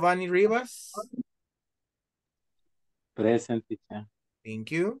 Henry Giovanni Rivas. Present, teacher.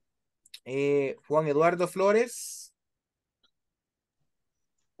 Thank you. Juan Eduardo Flores.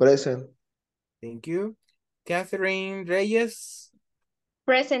 Present. Thank you. Catherine Reyes.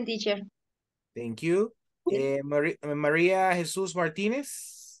 Present, teacher. Thank you. Maria Jesus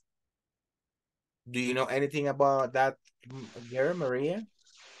Martinez. Do you know anything about that girl, Maria?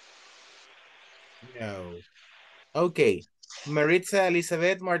 No. Okay. Maritza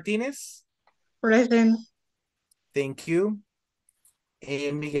Elizabeth Martinez. Present. Thank you.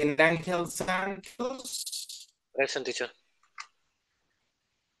 Miguel Ángel Santos. Present, teacher.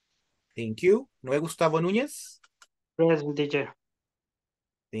 Thank you. Noé Gustavo Núñez. Present, teacher.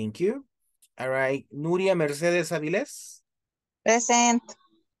 Thank you. All right. Nuria Mercedes Avilés. Present.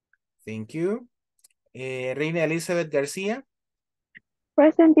 Thank you. Reina Elizabeth García.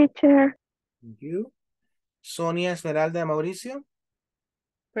 Present, teacher. Thank you. Sonia Esmeralda Mauricio.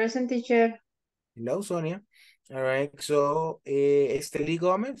 Present, teacher. Hello, Sonia. All right. So, Esteli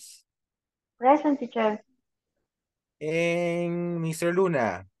Gómez. Present, teacher. And Mr.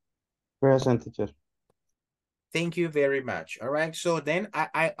 Luna. Present, teacher. Thank you very much. All right. So then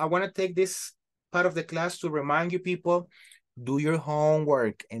I want to take this part of the class to remind you people, do your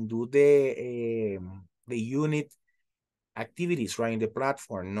homework and do the unit activities, right, in the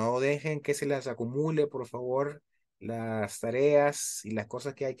platform. No dejen que se las acumule, por favor, las tareas y las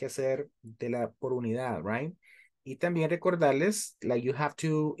cosas que hay que hacer por unidad, right? Y también recordarles, like, you have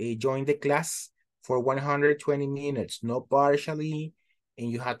to join the class for 120 minutes, no partially,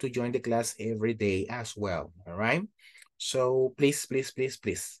 and you have to join the class every day as well, all right? So please, please, please,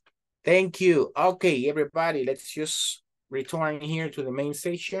 please. Thank you. Okay, everybody, let's just return here to the main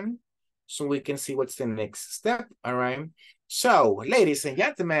session so we can see what's the next step, all right? So, ladies and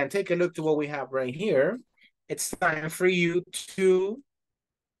gentlemen, take a look to what we have right here. It's time for you to...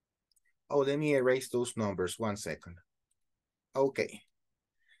 Oh, let me erase those numbers, 1 second. Okay.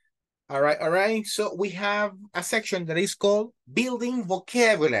 All right. So we have a section that is called Building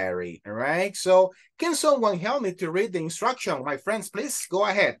Vocabulary, all right? So can someone help me to read the instruction? My friends, please go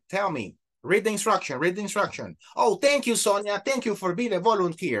ahead. Tell me. Read the instruction, read the instruction. Oh, thank you, Sonia. Thank you for being a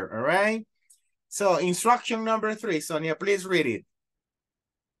volunteer, all right? So instruction number 3, Sonia, please read it.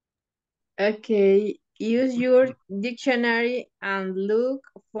 Okay, use your dictionary and look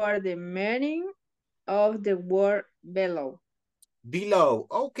for the meaning of the word below. Below.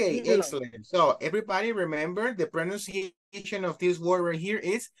 Okay, excellent. So everybody remember the pronunciation of this word right here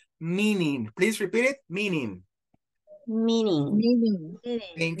is meaning. Please repeat it. Meaning. Meaning.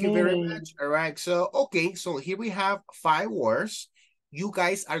 Thank you very much. All right. So, okay. So here we have 5 words. You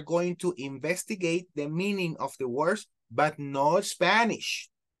guys are going to investigate the meaning of the words, but no Spanish.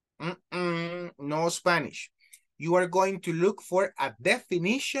 No Spanish. You are going to look for a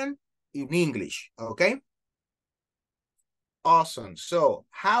definition in English. Okay. Awesome. So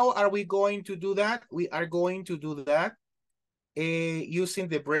how are we going to do that? We are going to do that using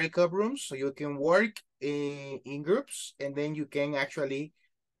the breakup rooms. So you can work in groups and then you can actually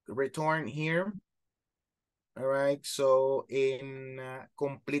return here. All right. So in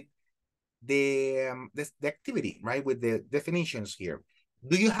complete the activity, right? With the definitions here.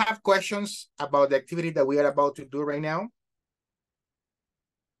 Do you have questions about the activity that we are about to do right now?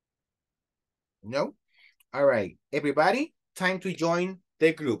 No? All right. Everybody, time to join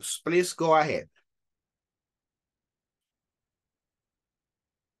the groups. Please go ahead.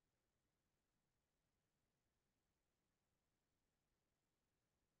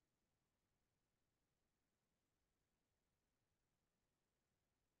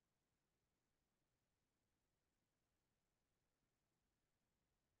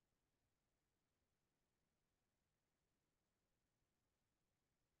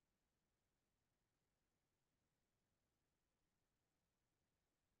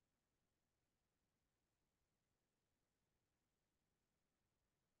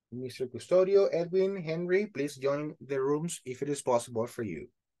 Mr. Custodio, Edwin, Henry, please join the rooms if it is possible for you.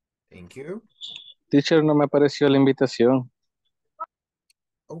 Thank you. Teacher, no me apareció la invitación.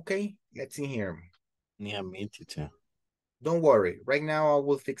 Okay, let's see here. Ni a mí, teacher. Don't worry. Right now, I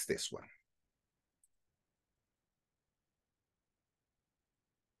will fix this one.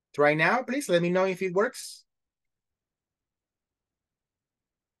 Try now, please. Let me know if it works.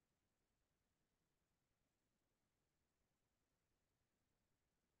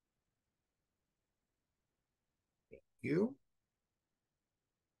 Thank you.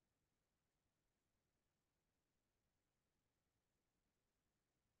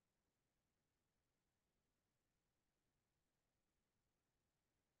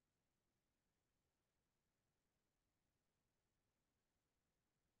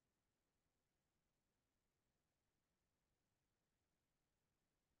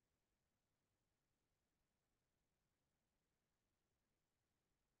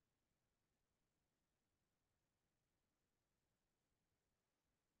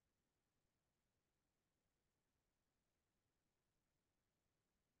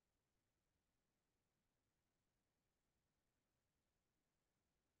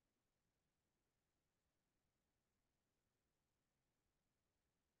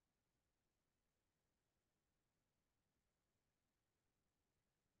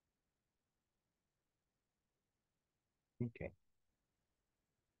 Okay.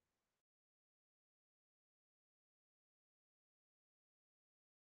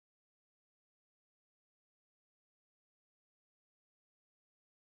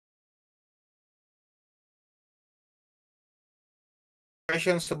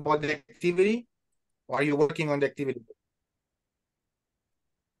 Questions about the activity? Or are you working on the activity?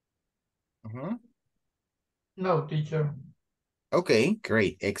 No, teacher. Okay,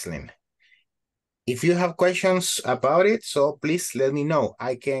 great, excellent. If you have questions about it, so please let me know.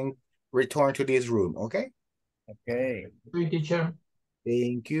 I can return to this room, okay? Okay. Sí, teacher.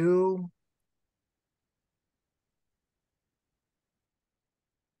 Thank you.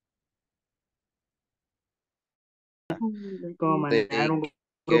 Como manejar un Take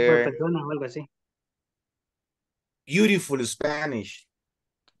grupo de care. personas o algo así. Beautiful Spanish.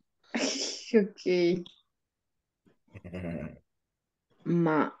 Ok.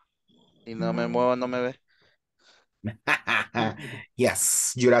 Y no me muevo, no me ve.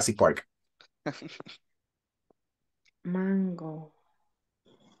 Yes, Jurassic Park. Mango.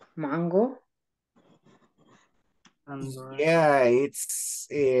 Mango. Yeah, it's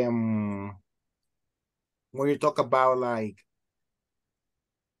when you talk about like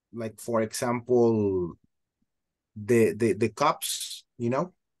for example, the cups, you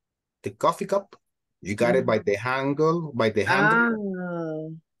know, the coffee cup. You got it by the handle, Ah,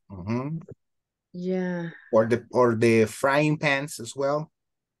 Yeah. yeah. Or the frying pans as well.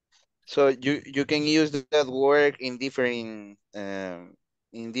 So you can use that word in different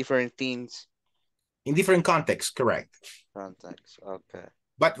things. In different contexts, correct. Contexts, okay.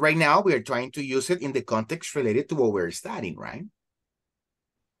 But right now we are trying to use it in the context related to what we're studying, right?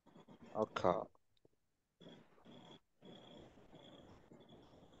 Okay.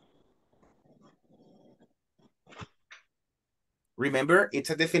 Remember, it's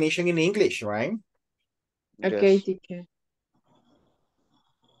a definition in English, right? Okay, Yes. teacher.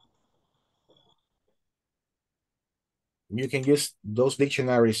 You can use those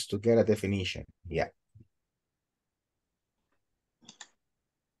dictionaries to get a definition. Yeah.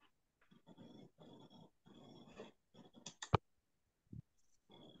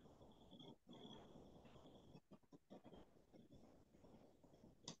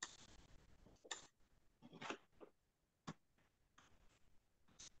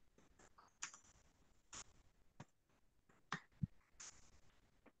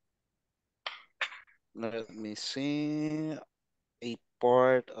 Let me see. A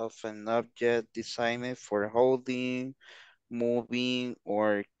part of an object designed for holding, moving,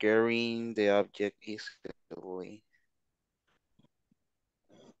 or carrying the object easily.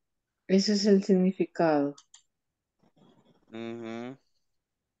 Ese es el significado.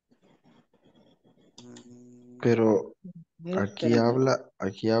 Pero Espérame.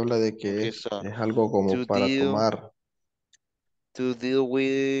 aquí habla de que Okay, so es algo como to para deal tomar.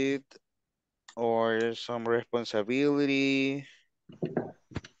 with or some responsibility.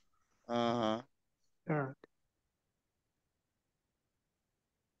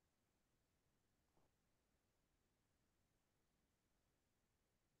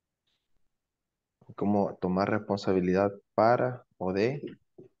 Como tomar responsabilidad para o de,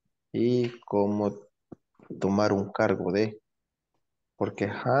 y como tomar un cargo de, porque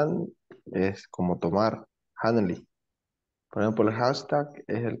hand es como tomar, handling. Por ejemplo, el hashtag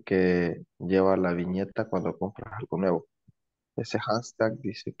es el que lleva la viñeta cuando compras algo nuevo. Ese hashtag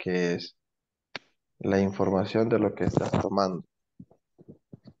dice que es la información de lo que estás tomando.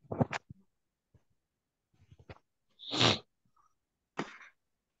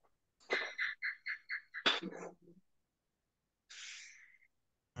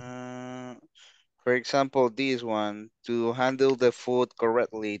 For example, this one, to handle the food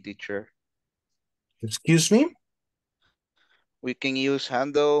correctly, teacher. Excuse me? We can use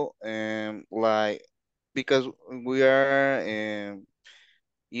handle like because we are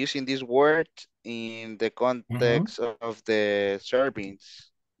using this word in the context of the servings,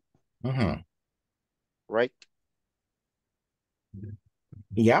 right?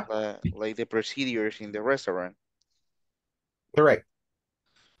 Yeah. Like the procedures in the restaurant. Correct.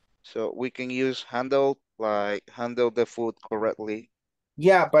 So we can use handle, like handle the food correctly.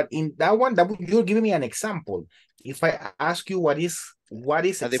 Yeah, but in that one, you're giving me an example. If I ask you what is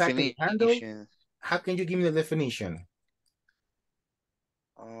A exactly handle, definition. how can you give me the definition?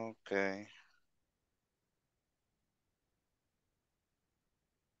 Okay.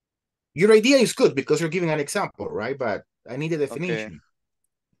 Your idea is good because you're giving an example, right? But I need a definition.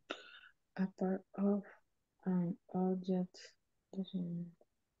 A part of an object using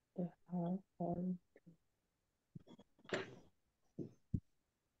the hard form.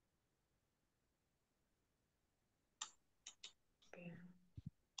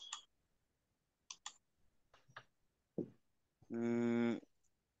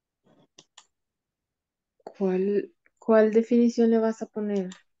 ¿Cuál definición le vas a poner?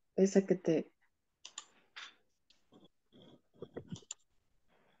 Esa que te...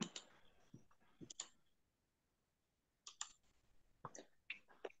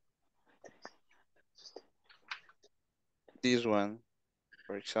 This one,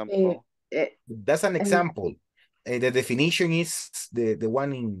 for Eh, example. eh, That's an el- example. The definition is the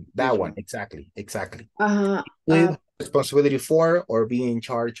one in that This one. one. Exactly. ajá, With responsibility for or be in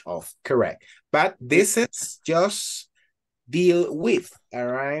charge of. Correct. But this is just deal with, all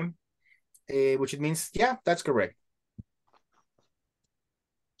right? Which it means, yeah, that's correct.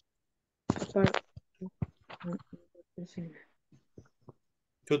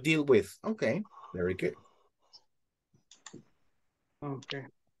 To deal with. Okay, very good. Okay.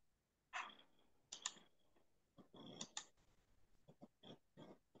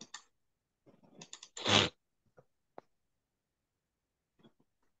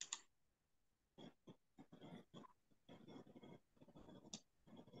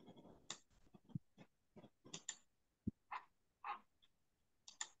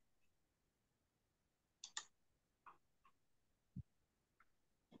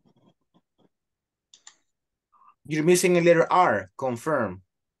 You're missing a letter R, confirm.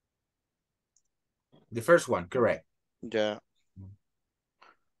 The first one, correct. Yeah.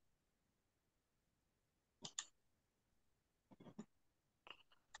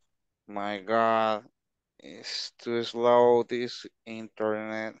 My God, it's too slow, this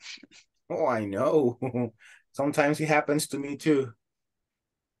internet. Oh, I know. Sometimes it happens to me too.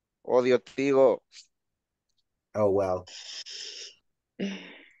 Odio, tío. Oh, well.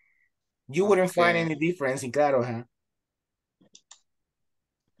 You wouldn't find Okay. any difference in Claro, huh?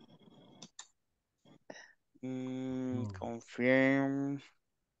 Confirm.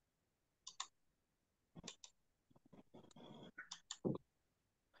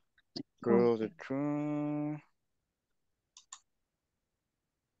 Prove the truth.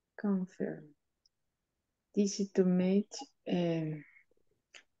 confirm. Easy to make.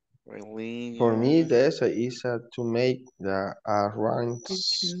 Religion. For me, the essay is to make the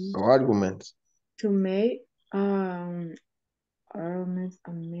arguments or arguments. To make arguments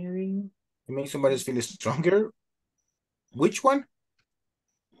and mirroring. To make somebody feel stronger. Which one?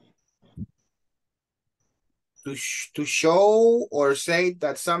 To show or say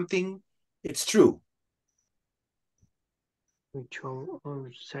that something it's true. To show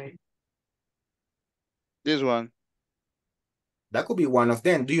or say. This one. That could be one of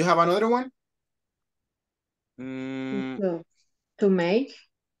them. Do you have another one? To make.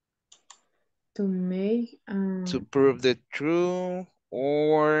 To make. To prove the truth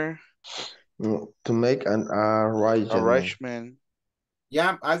or. To make an arrangement.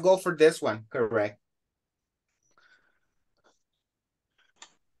 Yeah, I'll go for this one. Correct.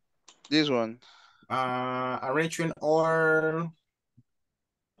 This one. Arrangement or.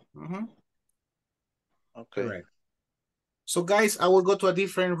 Okay. Correct. So guys, I will go to a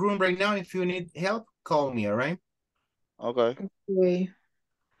different room right now. If you need help, call me, all right? Okay. Okay.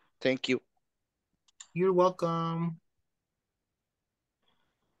 Thank you. You're welcome.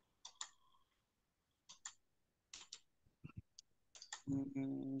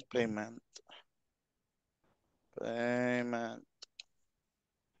 Payment. Payment.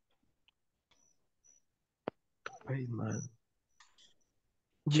 Payment.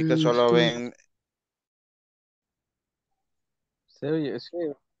 Chicas solo ven. Se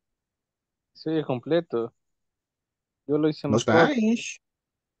oye completo. Yo lo hice No más corto. Spanish.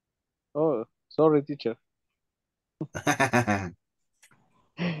 Oh, sorry, teacher.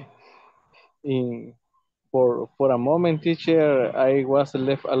 For a moment, teacher, I was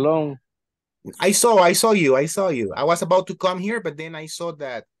left alone. I saw you. I was about to come here, but then I saw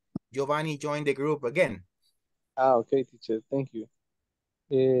that Giovanni joined the group again. Okay, teacher, thank you.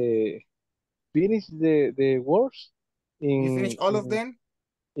 Finish the words? You finished all of them?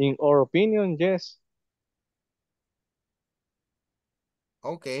 In our opinion, yes.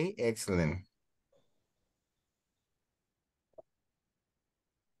 Okay, excellent.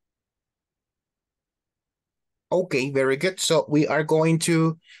 Okay, very good. So we are going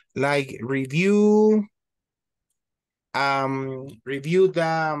to like review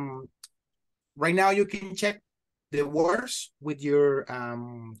the right now you can check the words with your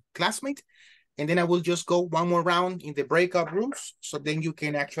classmate, and then I will just go one more round in the breakout rooms, so then you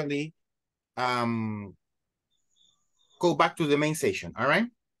can actually go back to the main session. All right?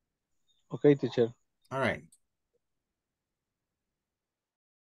 Okay, teacher. All right.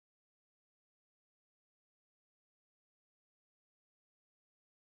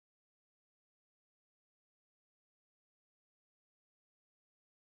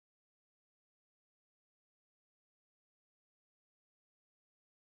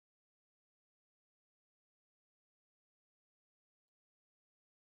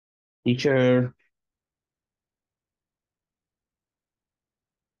 Teacher.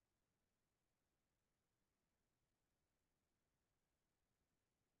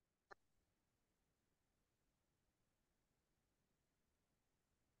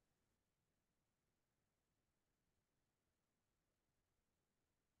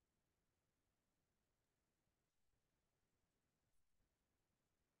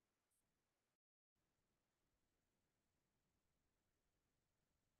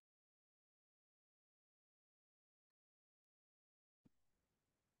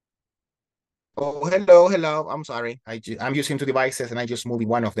 Oh, hello, hello. I'm sorry. I'm using two devices and I just moved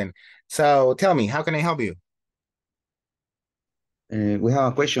one of them. So tell me, how can I help you? We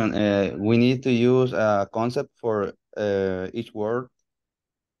have a question. We need to use a concept for each word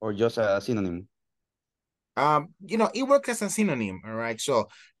or just a synonym. It works as a synonym, all right? So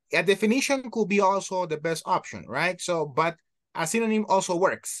a definition could be also the best option, right? So, but a synonym also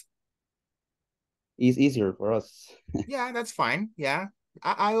works. It's easier for us. Yeah, that's fine. Yeah,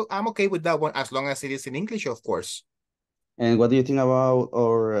 I'm okay with that one as long as it is in English, of course. And what do you think about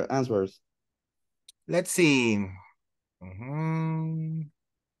our answers? Let's see. Mhm.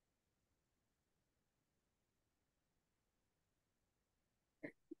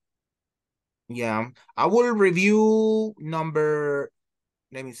 Yeah, I will review number,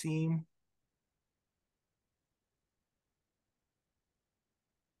 let me see.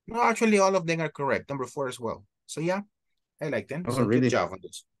 No, actually, all of them are correct. Number 4 as well. So yeah, I like them. Oh, So good really? job on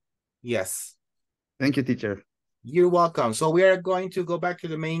this. Yes. Thank you, teacher. You're welcome. So we are going to go back to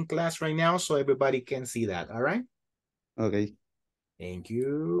the main class right now so everybody can see that. All right. Okay. Thank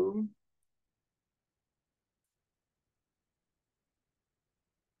you.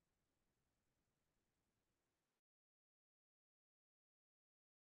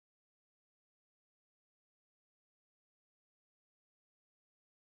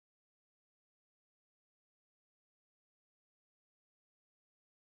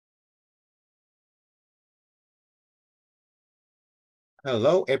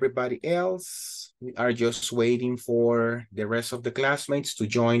 Hello, everybody else. We are just waiting for the rest of the classmates to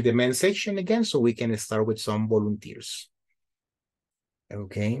join the main section again so we can start with some volunteers.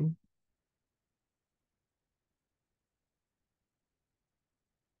 Okay.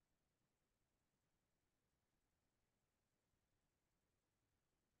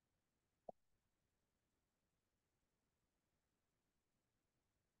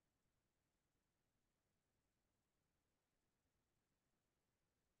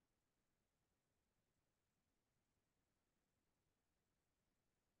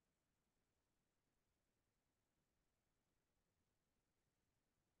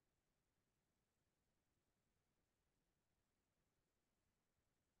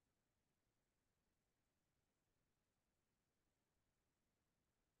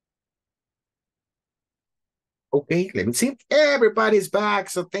 Okay, let me see. Everybody's back,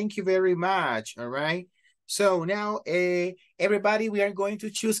 so thank you very much, all right? So now, everybody, we are going to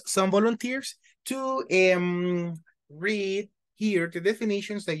choose some volunteers to read here the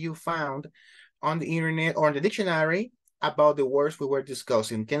definitions that you found on the internet or in the dictionary about the words we were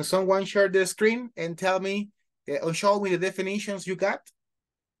discussing. Can someone share the screen and tell me, or show me the definitions you got?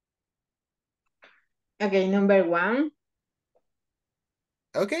 Okay, number 1.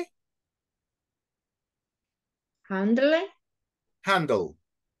 Okay. Handle. Handle.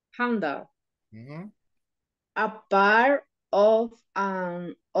 Handle. Mhm. A part of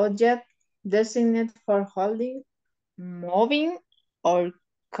an object designated for holding, moving, or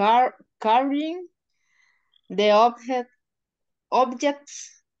carrying the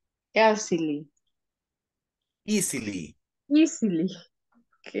objects easily. Easily. Easily.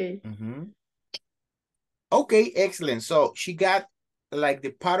 Okay. Mhm. Okay, excellent. So she got like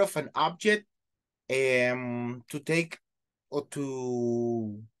the part of an object to take or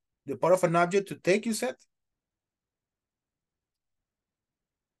to the part of an object to take, you said?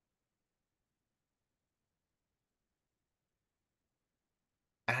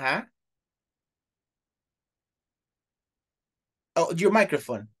 Uh-huh. Oh, your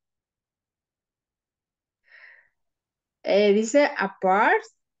microphone. Dice a part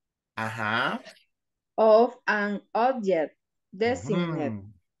Uh-huh. of an object designated.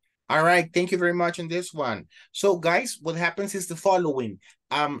 All right, thank you very much on this one. So guys, what happens is the following.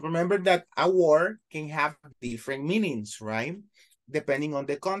 Remember that a word can have different meanings, right? Depending on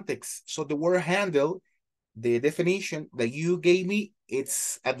the context. So the word handle, the definition that you gave me,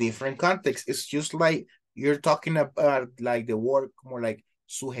 it's a different context. It's just like you're talking about like the word more like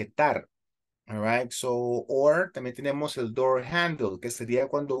sujetar. All right, so, or también tenemos el door handle, que sería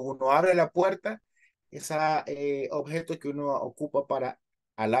cuando uno abre la puerta, ese objeto que uno ocupa para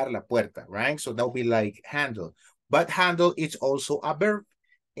Alar la puerta, right? So that will be like handle. But handle is also a verb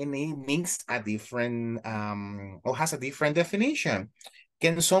and it means a different, or has a different definition.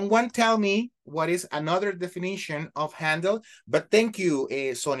 Can someone tell me what is another definition of handle? But thank you,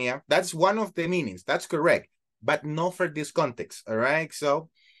 Sonia. That's one of the meanings. That's correct, but not for this context, all right? So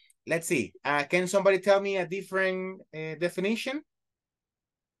let's see. Can somebody tell me a different definition?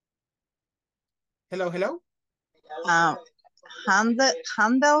 Hello, hello?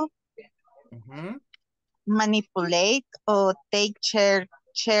 Handle, Mm-hmm. manipulate, or take charge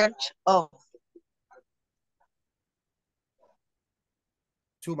of.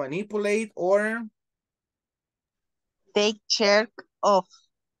 To manipulate or? Take charge of.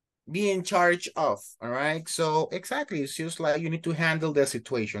 Be in charge of, all right? So exactly, it's just like you need to handle the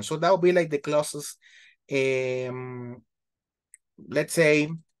situation. So that would be like the closest, let's say,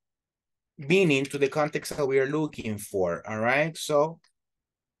 meaning to the context that we are looking for, all right? So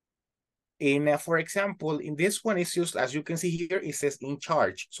for example, in this one, it's just, as you can see here, it says in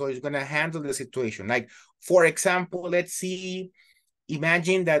charge. So it's gonna handle the situation. Like, for example, let's see,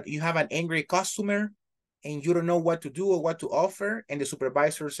 imagine that you have an angry customer and you don't know what to do or what to offer, and the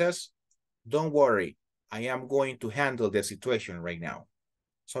supervisor says, don't worry, I am going to handle the situation right now.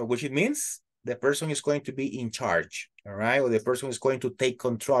 So which it means the person is going to be in charge, all right? Or the person is going to take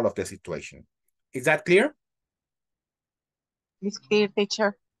control of the situation. Is that clear? It's clear,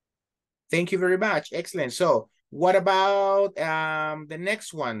 teacher. Thank you very much. Excellent. So what about the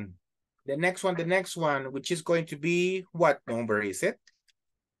next one? The next one, which is going to be, what number is it?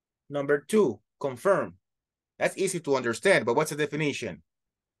 Number 2, confirm. That's easy to understand, but what's the definition?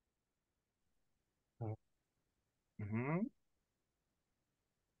 Mm-hmm.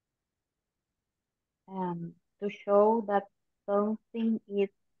 To show that something is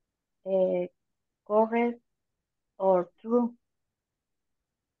correct or true.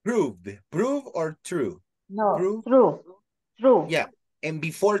 Proved. Prove or true? No, Prove. True. Yeah. And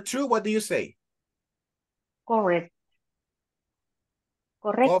before true, what do you say? Correct.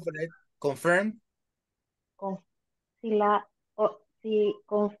 Correct. Confirm. Si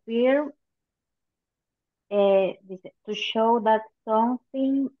confirm, to show that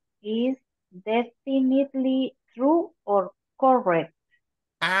something is definitely true or correct.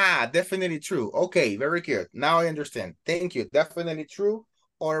 Definitely true. Okay, very good. Now I understand. Thank you. Definitely true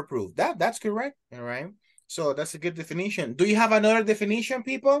or proof. That's correct. All right. So that's a good definition. Do you have another definition,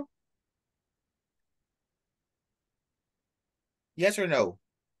 people? Yes or no?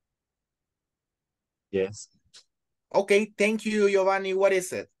 Yes. Okay, thank you, Giovanni. What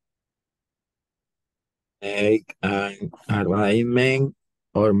is it? Make an arrangement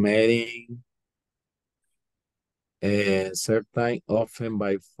or meeting certain often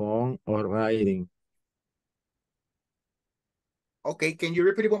by phone or writing. Okay, can you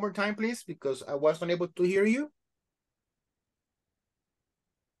repeat it one more time, please? Because I was unable to hear you.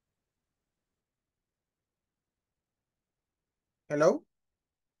 Hello?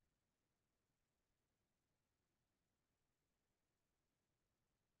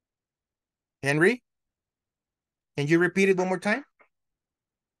 Henry? Can you repeat it one more time?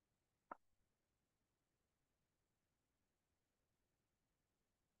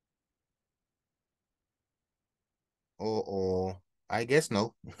 I guess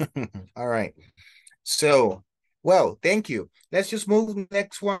no. All right. So, well, thank you. Let's just move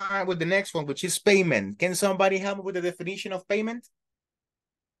next one with the next one, which is payment. Can somebody help me with the definition of payment?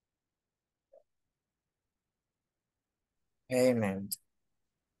 Payment.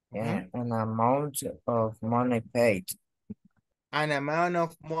 Yeah, an amount of money paid. An amount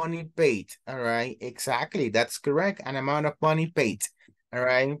of money paid. All right, exactly. That's correct. An amount of money paid. All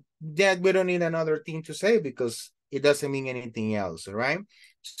right. That we don't need another thing to say because it doesn't mean anything else. All right.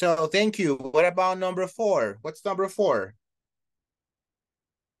 So thank you. What about number 4? What's number 4?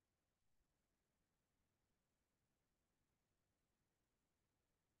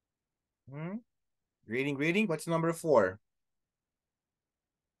 Reading. What's number 4?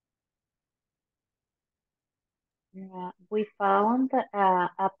 We found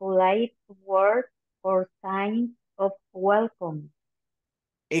a polite word or sign of welcome.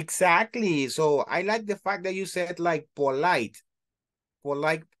 Exactly. So I like the fact that you said like polite.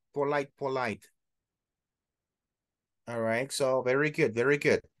 Polite. All right. So very good. Very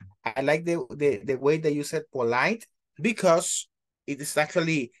good. I like the way that you said polite because it is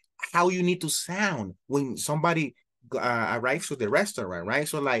actually how you need to sound when somebody arrives to the restaurant, right?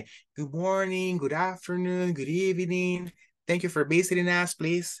 So like, good morning, good afternoon, good evening. Thank you for visiting us,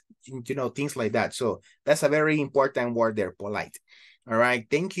 please. You know, things like that. So that's a very important word there, polite. All right.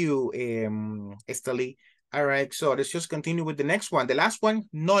 Thank you, Esteli. All right, so let's just continue with the next one. The last one,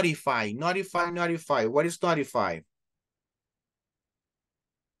 notify, notify, notify. What is notify?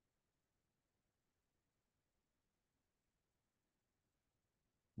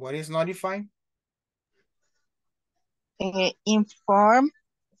 What is notify? Inform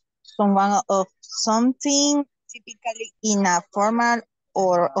someone of something, typically in a formal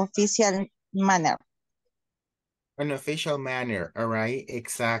or official manner. An official manner, all right?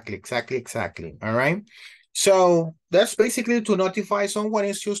 Exactly. All right. So that's basically to notify someone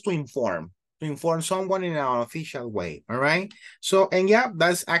is just to inform someone in an official way, all right? So, and yeah,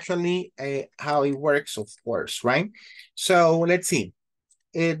 that's actually how it works, of course, right? So let's see.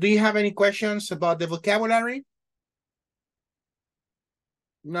 Do you have any questions about the vocabulary?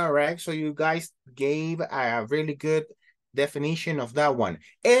 No, right? So you guys gave a really good definition of that one.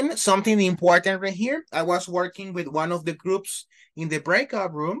 And something important right here, I was working with one of the groups in the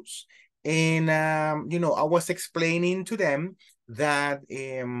breakout rooms, and you know, I was explaining to them that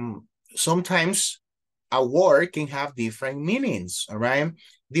sometimes a word can have different meanings, all right?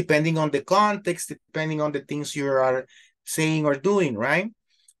 Depending on the context, depending on the things you are saying or doing, right?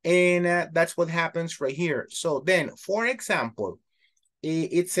 And that's what happens right here. So then, for example,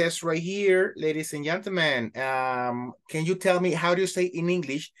 it says right here, ladies and gentlemen, can you tell me how do you say in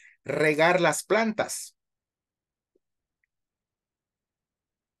English, regar las plantas?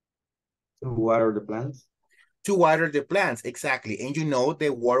 To water the plants. To water the plants, exactly. And you know the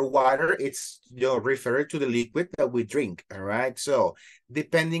word water, it's referred to the liquid that we drink, all right? So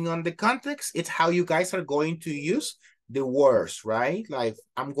depending on the context, it's how you guys are going to use the words, right? Like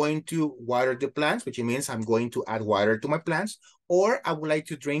I'm going to water the plants, which means I'm going to add water to my plants, or I would like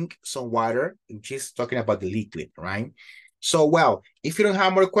to drink some water, which is talking about the liquid, right? So, well, if you don't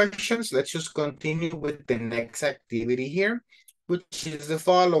have more questions, let's just continue with the next activity here, which is the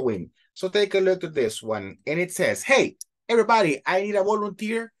following. So take a look at this one. And it says, hey, everybody, I need a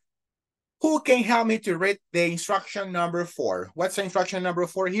volunteer. Who can help me to read the instruction number 4? What's the instruction number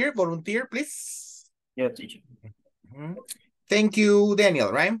 4 here? Volunteer, please. Yeah, teacher. Thank you, Daniel,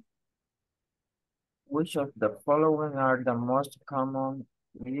 right? Which of the following are the most common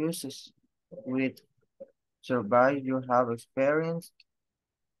uses with survey you have experienced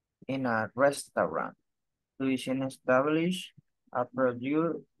in a restaurant? Tuition establish a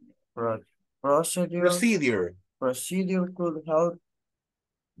procedure could help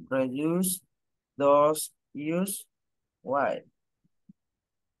reduce those use. Why?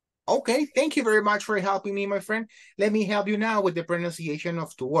 Okay, thank you very much for helping me, my friend. Let me help you now with the pronunciation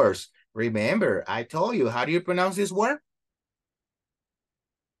of two words. Remember, I told you, how do you pronounce this word?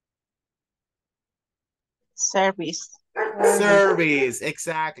 Service. Service,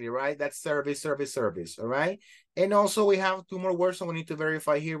 exactly, right? That's service, all right? And also we have two more words, so we need to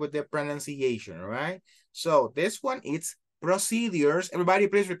verify here with the pronunciation, all right? So this one, it's procedures. Everybody,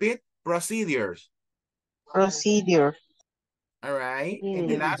 please repeat, procedures. Procedure. All right, and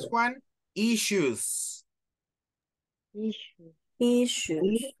the last one, issues.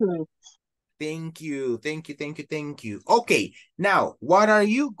 Issues. Thank you. Okay, now, what are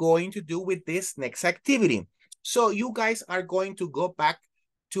you going to do with this next activity? So you guys are going to go back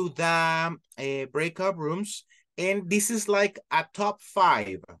to the breakout rooms, and this is like a top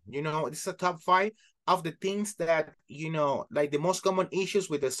 5. You know, this is a top 5 of the things that, you know, like the most common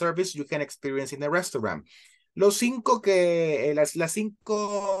issues with the service you can experience in the restaurant. Las 5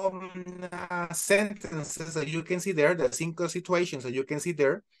 sentences that you can see there, the 5 situations that you can see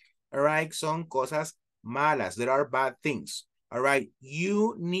there, all right, son cosas malas. There are bad things, all right?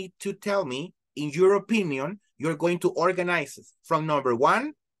 You need to tell me, in your opinion, you're going to organize it from number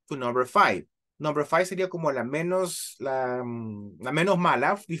 1 to number 5. Number 5 sería como la menos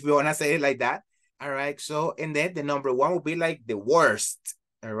mala, if you want to say it like that, all right? So, and then the number 1 will be like the worst.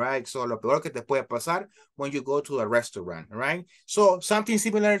 All right, so lo peor que te puede pasar when you go to a restaurant, all right? So something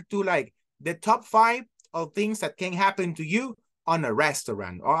similar to like the top 5 of things that can happen to you on a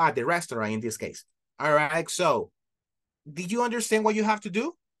restaurant, or at the restaurant in this case. All right, so did you understand what you have to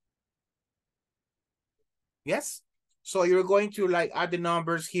do? Yes? So you're going to like add the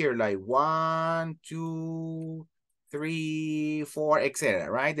numbers here, like 1, 2, 3, 4, etc.,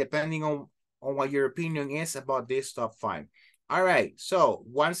 right? Depending on what your opinion is about this top 5. All right, so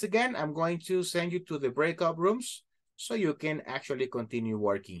once again, I'm going to send you to the breakout rooms so you can actually continue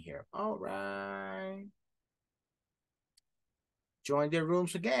working here. All right. Join the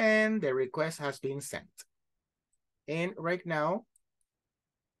rooms again. The request has been sent. And right now,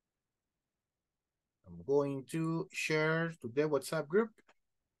 I'm going to share to the WhatsApp group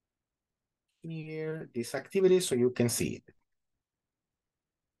here this activity so you can see it.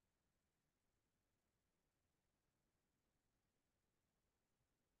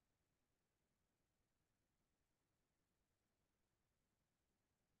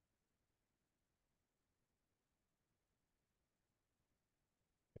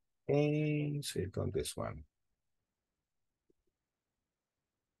 Okay, so you got this one.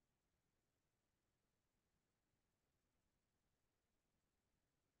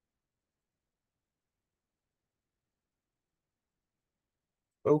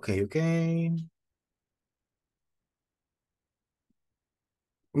 Okay, okay.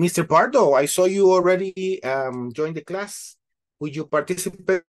 Mr. Pardo, I saw you already joined the class. Would you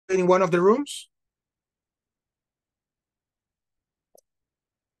participate in one of the rooms?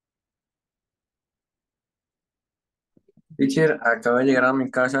 Teacher, acabo de llegar a mi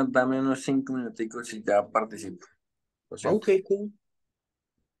casa, dame unos 5 minuticos y ya participo. Lo siento. Okay, cool.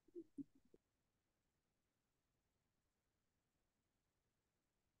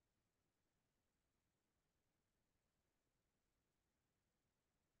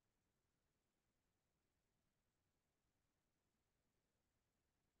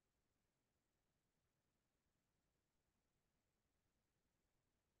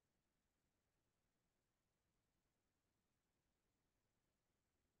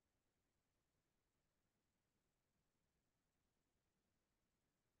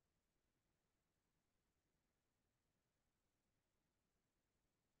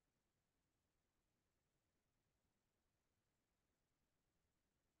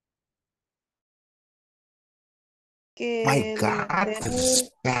 My God,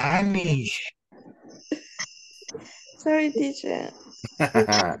 Spanish. Sorry, teacher.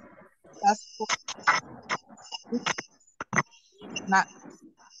 That's not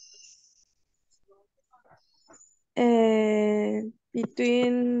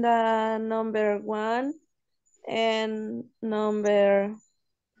Between the number 1 and number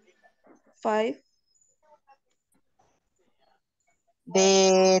 5.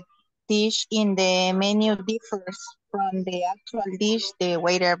 the dish in the menu differs from the actual dish the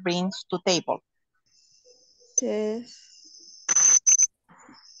waiter brings to table. Yes.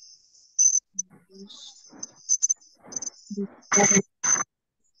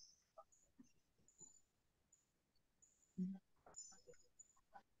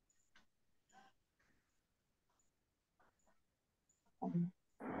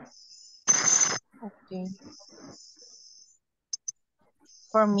 Okay.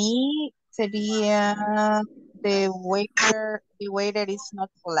 For me, sería the waiter is not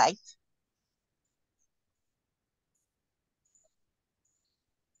polite.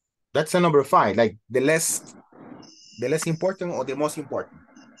 That's a number 5, like the less important or the most important?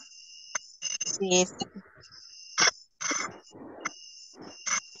 Yes.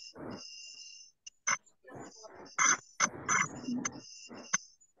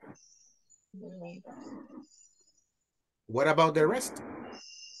 What about the rest?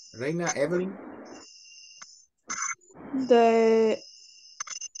 Reina, Evelyn? The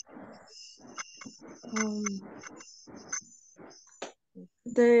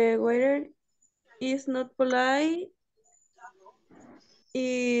waiter is not polite,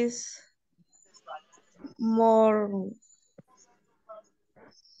 is more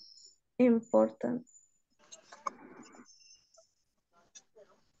important.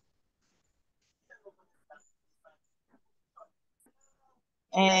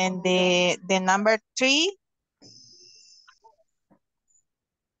 And the number 3,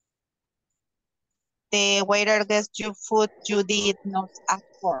 the waiter gets you food you did not ask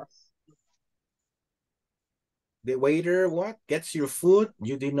for. The waiter, what? Gets your food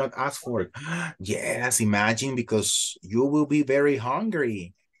you did not ask for. Yes, imagine, because you will be very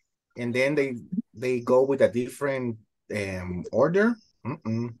hungry. And then they go with a different order.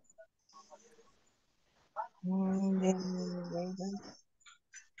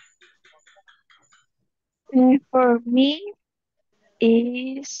 For me,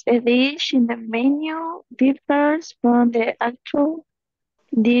 is a dish in the menu differs from the actual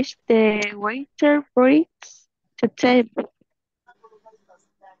dish the waiter brings to table.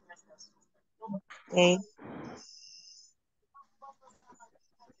 Okay.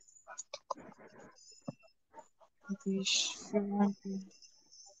 Dish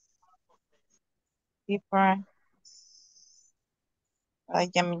different.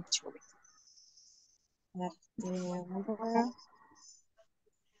 Ya me enchufé. The waiter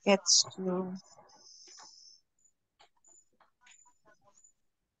gets to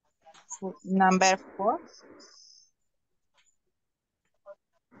food. Number 4.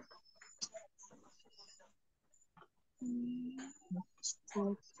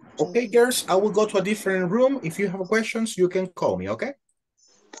 Okay, girls, I will go to a different room. If you have questions, you can call me, okay?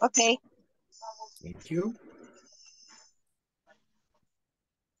 Okay. Thank you.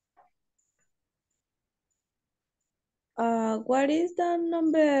 What is the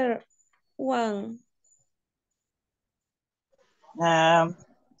number 1?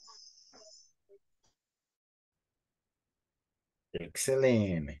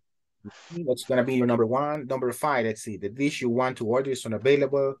 Excellent. What's gonna be your number one? Number five, let's see. The dish you want to order is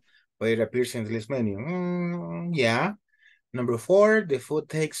unavailable, but it appears in the list menu. Yeah. Number four, the food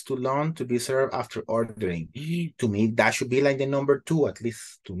takes too long to be served after ordering. To me, that should be like the number two, at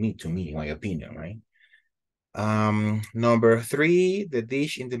least to me, in my opinion, right? Number three, the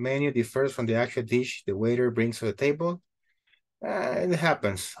dish in the menu differs from the actual dish the waiter brings to the table. It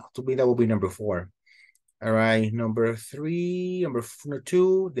happens. To me, that will be number four. All right, number three, number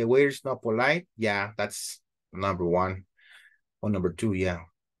two, the waiter's not polite. Yeah, that's number one. Or number two, yeah.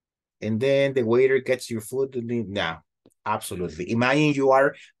 And then the waiter gets your food. No, absolutely. Imagine you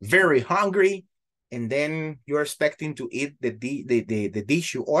are very hungry and then you're expecting to eat the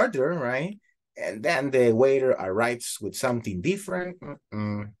dish you order, right? And then the waiter arrives with something different.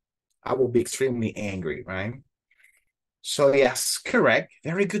 I will be extremely angry, right? So yes, correct.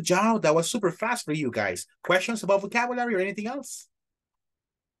 Very good job. That was super fast for you guys. Questions about vocabulary or anything else?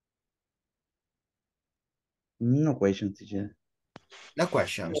 No questions, teacher. No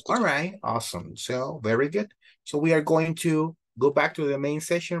questions. All right, awesome. So very good. So we are going to go back to the main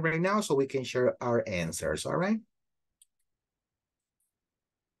session right now so we can share our answers, all right?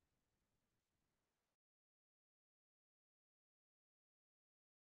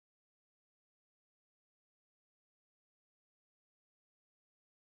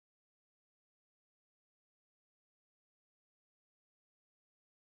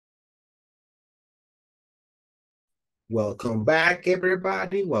 Welcome back,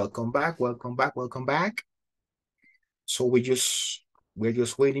 everybody. Welcome back, welcome back, welcome back. So we're just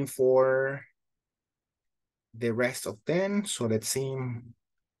waiting for the rest of them. So let's see.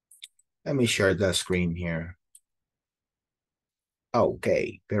 Let me share the screen here.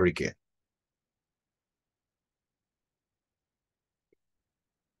 Okay, very good.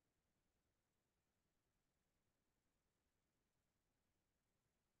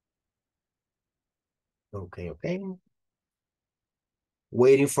 Okay.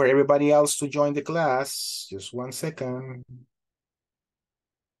 Waiting for everybody else to join the class. Just 1 second.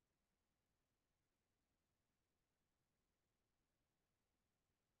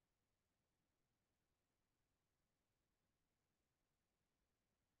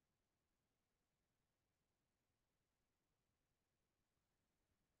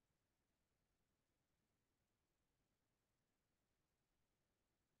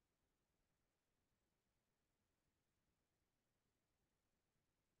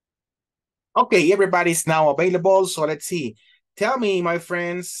 Okay, everybody's now available. So let's see. Tell me, my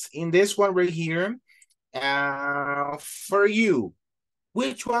friends, in this one right here, for you,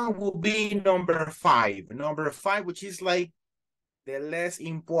 which one will be number five? Number five, which is like the less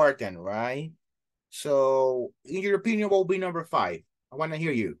important, right? So in your opinion, what will be number five? I want to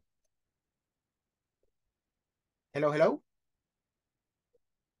hear you. Hello, hello?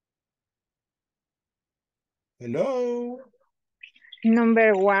 Hello?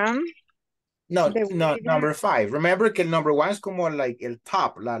 Number one. No, number five. Remember que el number one es como like el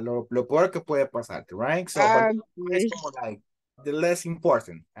top, lo peor que puede pasar, right? So, but it's como like the less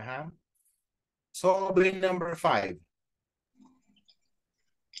important. So, it'll be number five.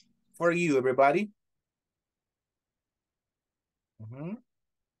 For you, everybody.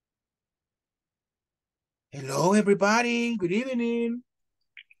 Hello, everybody. Good evening.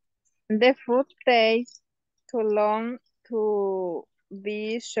 The food takes too long to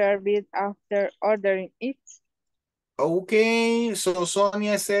be served after ordering it. Okay, so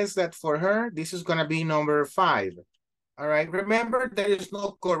Sonia says that for her, this is going to be number five. All right, remember there is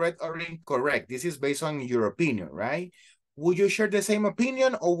no correct or incorrect. This is based on your opinion, right? Would you share the same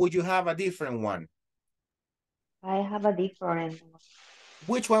opinion or would you have a different one? I have a different one.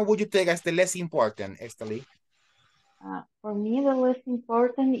 Which one would you take as the less important, Esteli? For me, the less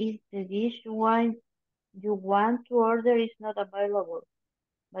important is the dish one you want to order is not available,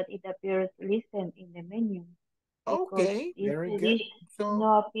 but it appears listed in the menu. Okay, very good. So,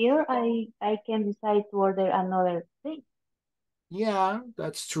 no appear, I can decide to order another thing. Yeah,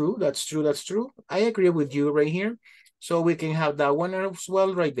 that's true. That's true. I agree with you right here. So we can have that one as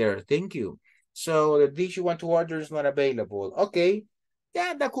well right there. Thank you. So the dish you want to order is not available. Okay.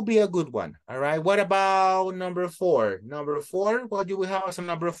 Yeah, that could be a good one. All right. What about number four? Number four, what do we have as a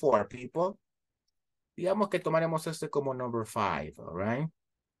number four, people? Digamos que tomaremos este como number five. All right.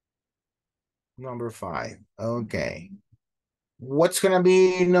 Number five. Okay. What's going to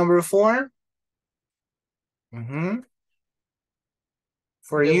be number four?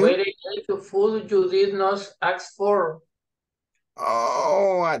 For the you? waiter gave you food you did not ask for.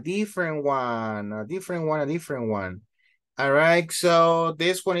 Oh, a different one. All right, so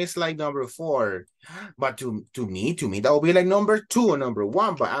this one is like number 4. But to me, that will be like number 2 or number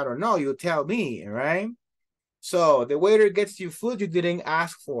 1, but I don't know. You tell me, all right? So the waiter gets you food you didn't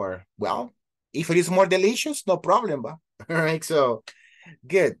ask for. Well, if it is more delicious, no problem, but all right, so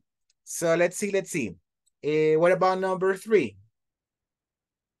good. So let's see. What about number 3?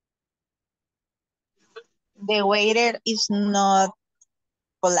 The waiter is not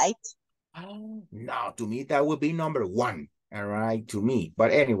polite. No, to me, that would be number 1. All right, to me.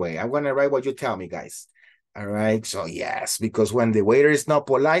 But anyway, I'm going to write what you tell me, guys. All right, so yes, because when the waiter is not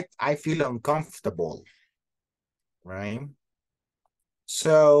polite, I feel uncomfortable. Right?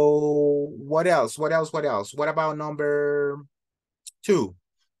 So what else? What about number 2?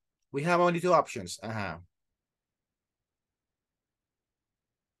 We have only 2 options. The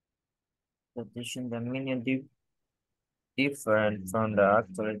dish in the menu different from the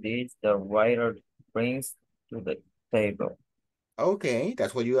actual dish the waiter brings to the table. Okay,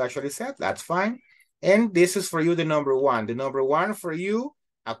 that's what you actually said. That's fine. And this is for you, the number 1. The number 1 for you,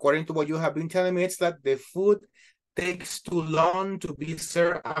 according to what you have been telling me, it's that the food takes too long to be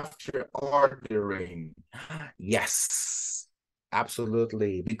served after ordering. Yes,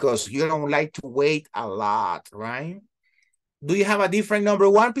 absolutely. Because you don't like to wait a lot, right? Do you have a different number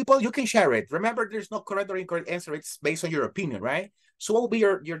 1, people? You can share it. Remember, there's no correct or incorrect answer. It's based on your opinion, right? So what will be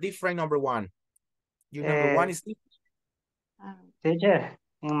your different number 1? Your number 1 is Teacher,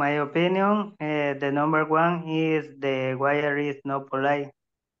 in my opinion, the number 1 is the waiter is not polite.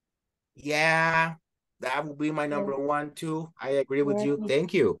 Yeah, that would be my number 1 too. I agree with you. Yes,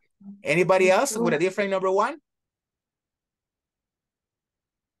 Thank you. Anybody me else with a too. different number 1?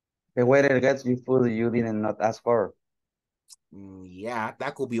 The waiter gets you food you did not ask for. Yeah,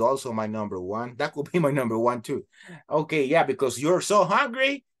 that could be also my number 1. That could be my number 1 too. Okay, yeah, because you're so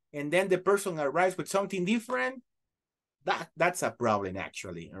hungry and then the person arrives with something different. That's a problem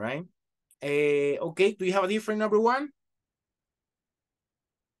actually, right? Okay, do you have a different number 1?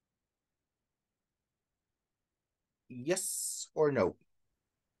 Yes or no?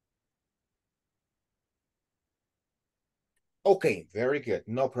 Okay, very good.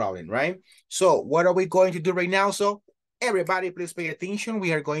 No problem, right? So what are we going to do right now? So everybody, please pay attention.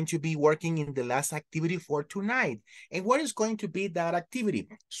 We are going to be working in the last activity for tonight. And what is going to be that activity?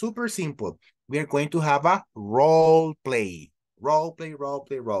 Super simple. We are going to have a role play. Role play, role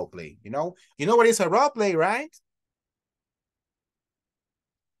play, role play. You know what is a role play, right?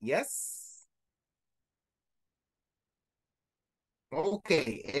 Yes?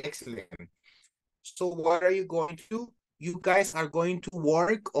 Okay, excellent. So what are you going to do? You guys are going to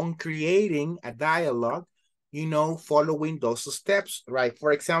work on creating a dialogue, following those steps, right?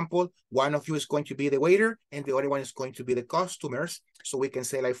 For example, one of you is going to be the waiter and the other one is going to be the customers. So we can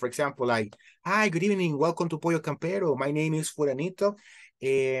say, like, for example, like, hi, good evening, welcome to Pollo Campero. My name is Fulanito.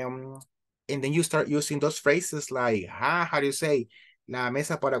 And then you start using those phrases like, how do you say? La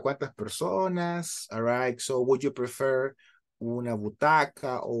mesa para cuántas personas, all right? So would you prefer una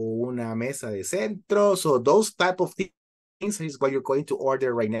butaca o una mesa de centro? So those type of things is what you're going to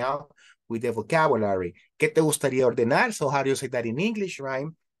order right now with the vocabulary. ¿Qué te gustaría ordenar? So how do you say that in English, right?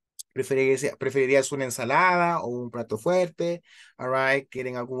 ¿Preferirías una ensalada o un plato fuerte? All right,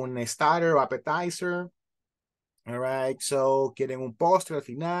 ¿quieren algún starter o appetizer? All right, so quieren un postre al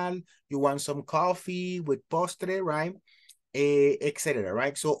final. You want some coffee with postre, right? Etc.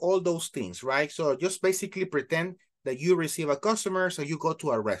 Right? So all those things, right? So just basically pretend that you receive a customer, so you go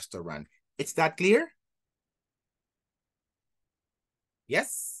to a restaurant. Is that clear?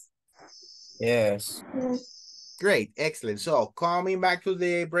 Yes? Yes. Great, excellent. So coming back to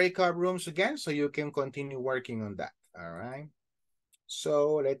the breakout rooms again, so you can continue working on that, all right?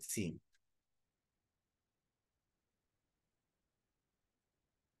 So let's see.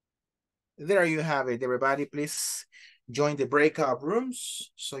 There you have it, everybody. Please join the breakout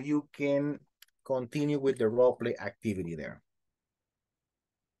rooms so you can continue with the role play activity there.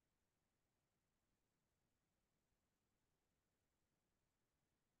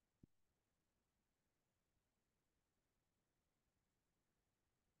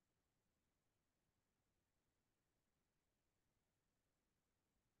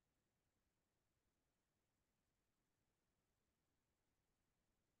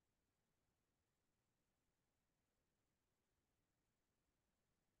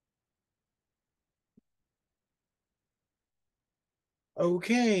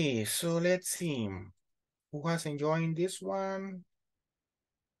 Okay, so let's see. Who has enjoyed this one?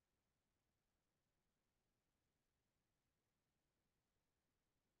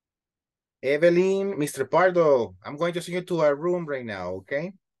 Evelyn, Mr. Pardo, I'm going to send you to our room right now,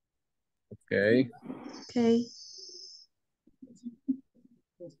 okay? Okay. Okay.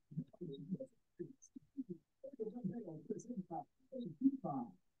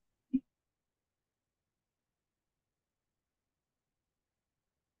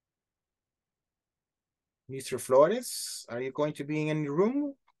 Mr. Flores, are you going to be in any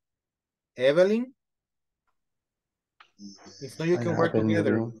room? Evelyn? If not, you I can have work any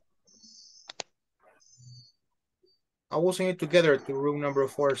together. room. I will send it together to room number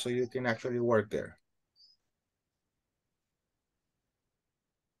 4 so you can actually work there.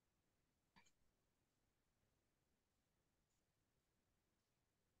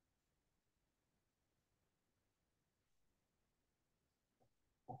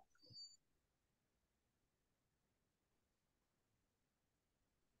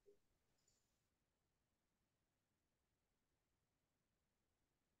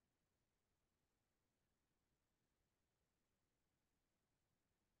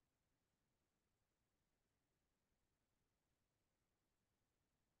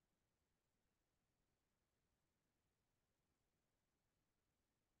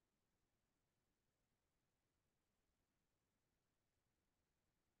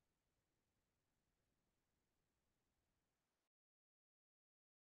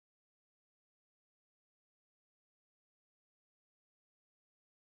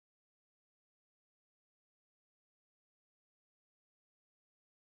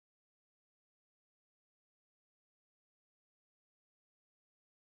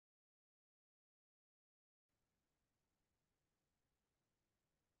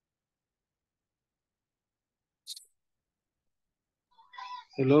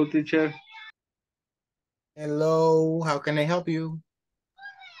 Hello, teacher. Hello, how can I help you?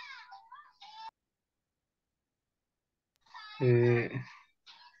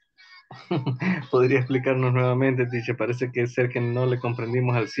 ¿Podría explicarnos nuevamente, teacher? Parece que es ser que no le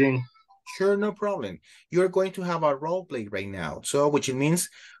comprendimos al 100. Sure, no problem. You're going to have a role play right now. So, which means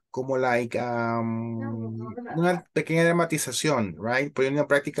como like una pequeña dramatización, right? Poniendo en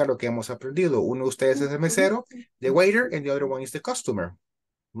práctica lo que hemos aprendido. Uno de ustedes es el mesero, the waiter, and the other one is the customer,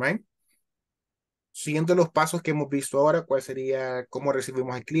 right? Siguiendo los pasos que hemos visto ahora, ¿cuál sería cómo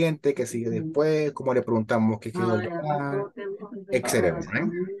recibimos al cliente, qué sigue después, cómo le preguntamos qué quedó el lugar, etcétera, right?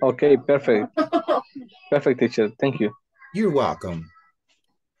 Okay, perfect. Perfect, teacher. Thank you. You're welcome.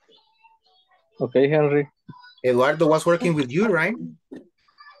 Okay, Henry. Eduardo was working with you, right?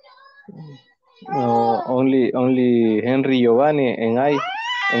 No, only Henry, Giovanni, and I,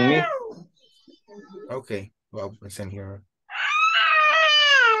 and me. Okay, well, let's send here.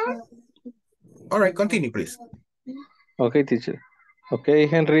 All right, continue, please. Okay, teacher. Okay,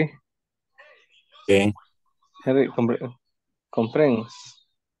 Henry. Okay. Henry, comprends.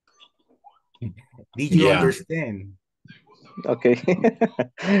 Did you Yeah. understand? Okay.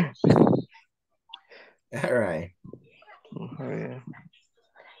 All right.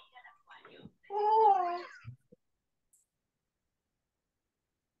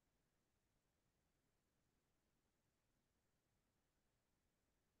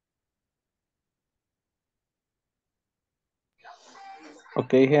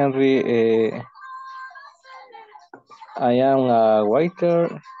 Okay, Henry. I am a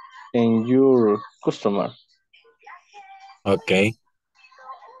waiter and your customer. Okay.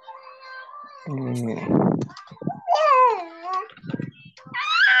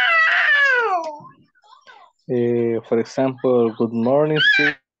 For example, good morning,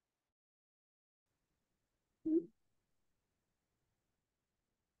 sir.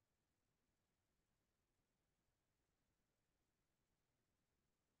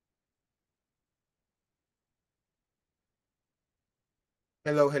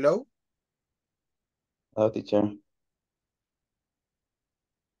 Hello, hello. Hello, teacher.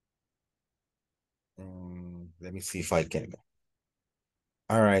 Let me see if I can.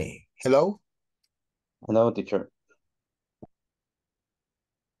 All right. Hello. Hello, teacher.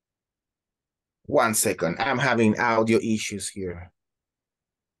 One second. I'm having audio issues here.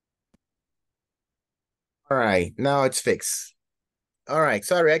 All right. Now it's fixed. All right.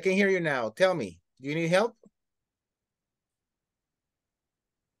 Sorry, I can hear you now. Tell me, do you need help?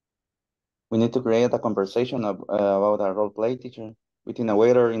 We need to create a conversation about a role play, teacher, between a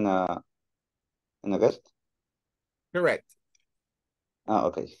waiter and a guest. Correct. Ah,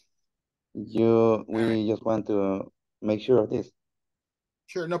 okay. We just want to make sure of this.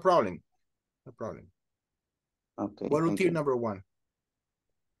 Sure, no problem. No problem. Okay. Volunteer number 1.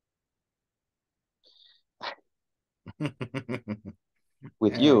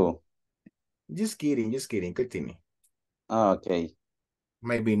 With you. Just kidding, just kidding. Continue. Okay.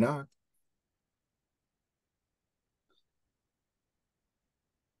 Maybe not.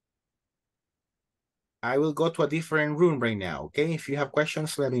 I will go to a different room right now, okay? If you have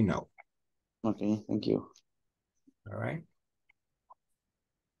questions, let me know. Okay, thank you. All right.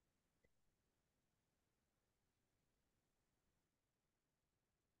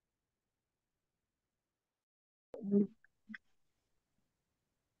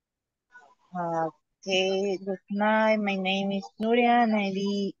 Okay, good night. My name is Nuria,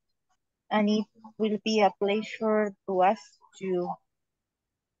 and it will be a pleasure to ask you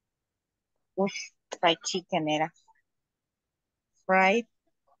which fried chicken era. Fried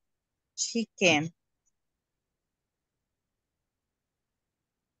chicken.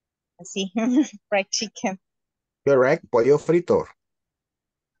 Así, fried chicken. Correct, pollo frito.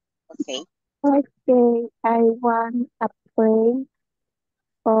 Okay. Okay, I want a plate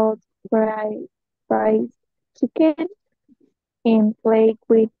of fried chicken and plate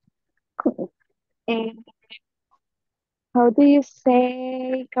with and how do you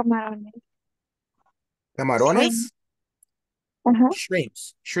say camarones? Camarones?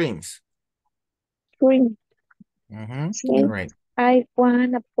 Shrimps. Shrimp. All Okay. right. I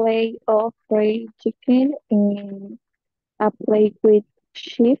want a plate of fried chicken and a plate with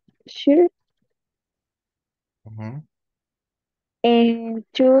shrimp and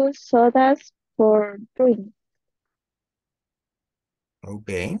 2 sodas for drink.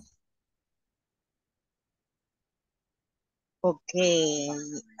 Okay. Okay.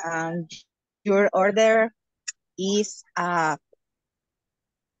 Your order is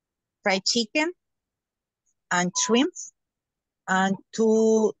fried chicken and shrimps and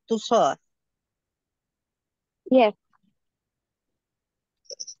two sodas. Yes.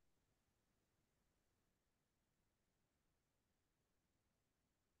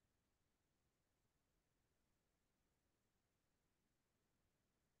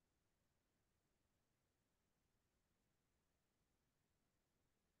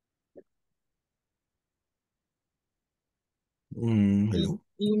 Hello.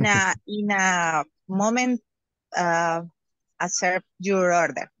 In a moment, accept your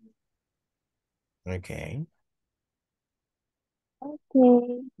order. Okay.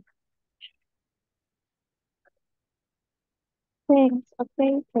 Okay. Thanks.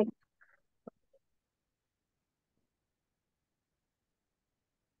 Okay, thanks.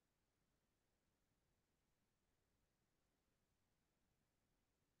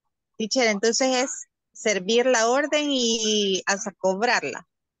 Teacher, entonces es servir la orden y hasta cobrarla.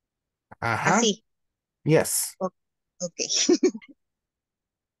 Así. Yes. Okay.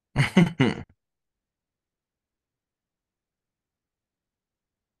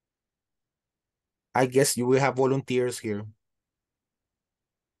 I guess you will have volunteers here.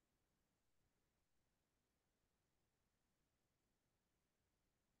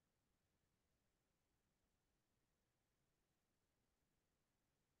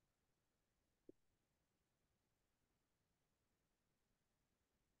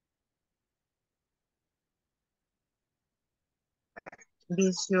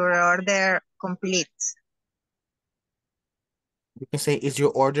 Is your order complete? You can say, is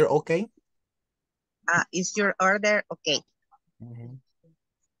your order okay? Is your order okay?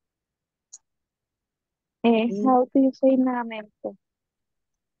 How do you say nuevamente?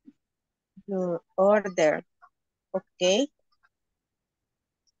 Your order okay?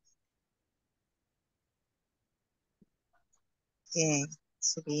 Okay.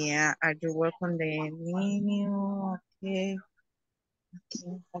 Sería, are you work on the menu? Okay.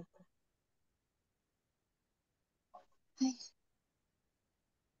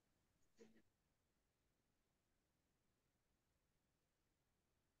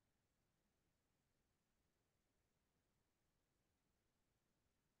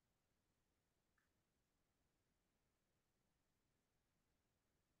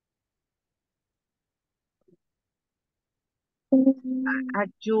 Are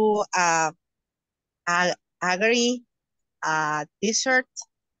you agree dessert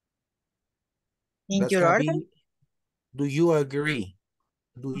in That's your gonna order? be, do you agree?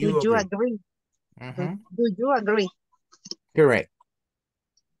 Do Do you you agree? agree? Do you agree? Correct.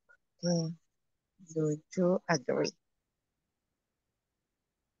 Do you agree?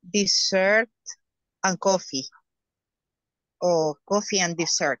 Dessert and coffee. Or coffee and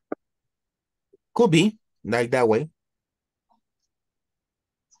dessert. Could be like that way.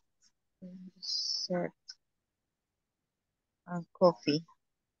 Dessert and coffee.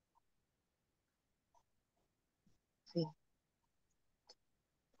 Sí.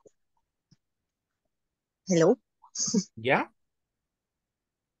 Hello? Yeah.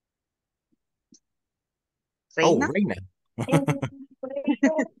 Reina? Oh, Reina.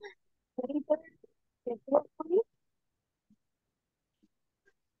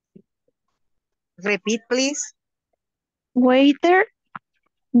 Repeat, please. Waiter,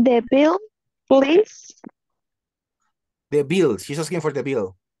 the bill, please. The bill. She's asking for the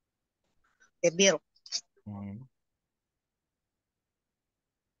bill. The bill. Mm.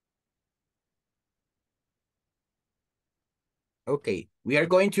 Okay, we are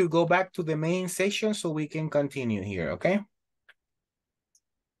going to go back to the main session so we can continue here, okay?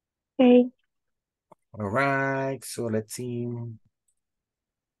 Okay. All right, so let's see.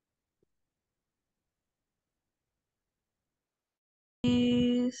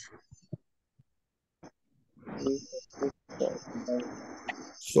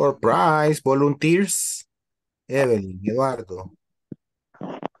 Surprise, volunteers. Evelyn, Eduardo.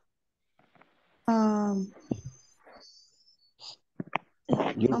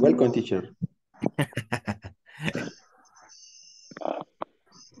 You're welcome, teacher.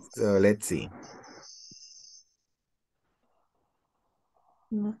 So let's see.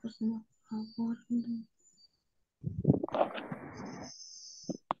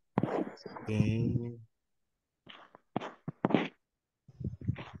 Okay.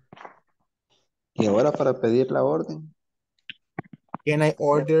 Y ahora para pedir la orden. Can I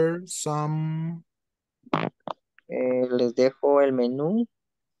order some? Les dejo el menú.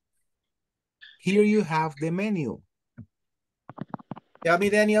 Here you have the menu. Tell me,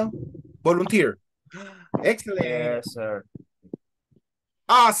 Daniel. Volunteer. Excellent. Yes, sir.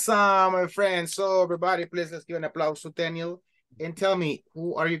 Awesome, my friend. So everybody, please let's give an applause to Daniel. And tell me,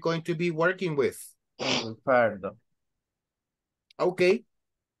 who are you going to be working with? Ricardo. Okay.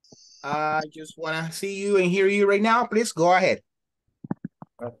 I just want to see you and hear you right now. Please go ahead.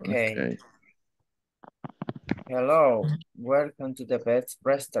 Okay. Hello. Welcome to the best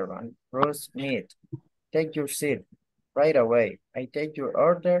restaurant, roast meat. Take your seat right away. I take your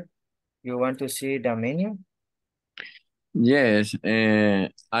order. You want to see the menu? Yes,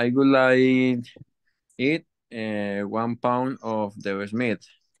 I would like eat 1 pound of the breast meat.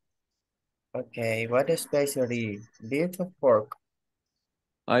 Okay, what specialty? Beef or pork?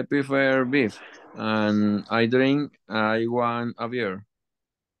 I prefer beef, and I want a beer.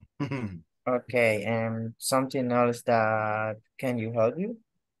 Okay, and something else that can you help you?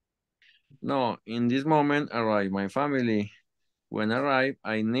 No, in this moment arrive my family. When arrive,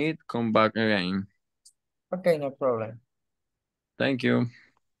 I need come back again. Okay, no problem. Thank you.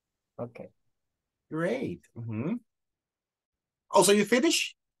 Okay. Great. Oh, so you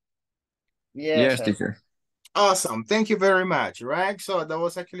finished? Yes, Yes, teacher. Awesome. Thank you very much. Right. So that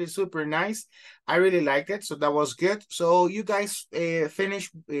was actually super nice. I really liked it. So that was good. So you guys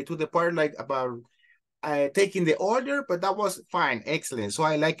finished to the part like about taking the order, but that was fine. Excellent. So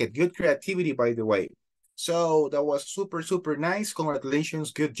I like it. Good creativity, by the way. So that was super, super nice.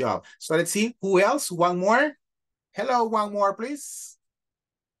 Congratulations. Good job. So let's see who else. One more. Hello, one more, please.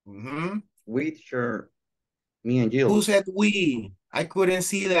 We, teacher. Me and Jill. Who said we? I couldn't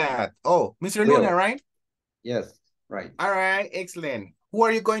see that. Oh, Mr. Will. Luna, right? Yes, right. All right, excellent. Who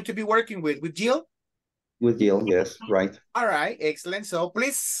are you going to be working with? With Jill? With Jill, yes, right. All right, excellent. So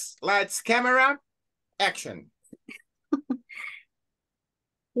please, lights, camera, action.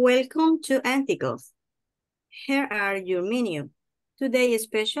 Welcome to Antigos. Here are your menu. Today's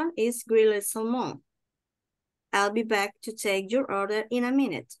special is grilled salmon. I'll be back to take your order in a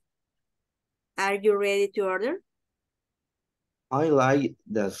minute. Are you ready to order? I like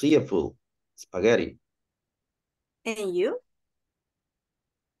the seafood spaghetti. And you?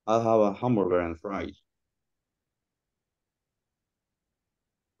 I'll have a hamburger and fries.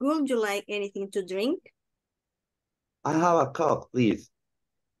 Would you like anything to drink? I have a Coke, please.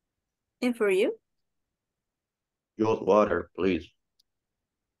 And for you? Just water, please.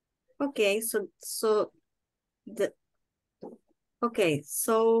 Okay, so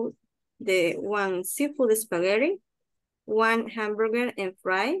the one seafood spaghetti, one hamburger and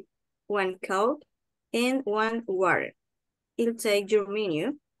fry, one Coke, and one water. I'll take your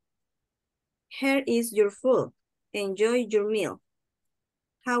menu. Here is your food. Enjoy your meal.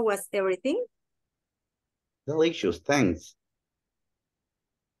 How was everything? Delicious, thanks.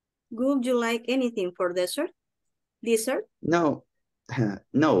 Would you like anything for dessert? Dessert? No,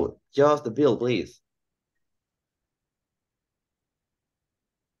 no, just the bill, please.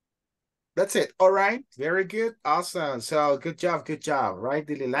 That's it. All right. Very good. Awesome. So good job. Good job. Right.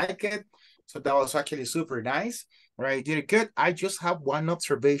 Did you like it? So that was actually super nice. Right. Did it good. I just have one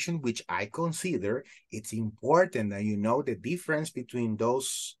observation, which I consider it's important that you know the difference between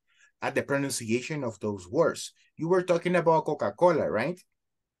those at the pronunciation of those words. You were talking about Coca-Cola, right?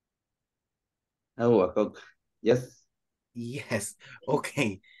 Oh, a Coke. Yes. Yes.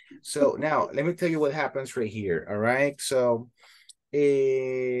 Okay. So now let me tell you what happens right here. All right. So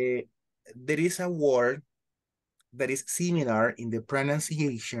there is a word that is similar in the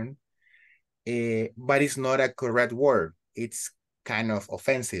pronunciation, but it's not a correct word. It's kind of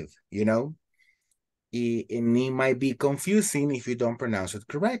offensive, you know? And it might be confusing if you don't pronounce it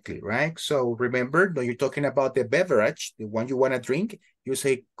correctly, right? So remember, when you're talking about the beverage, the one you want to drink, you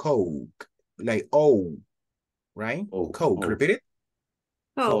say Coke, like O, right? Oh, Coke, oh, repeat it.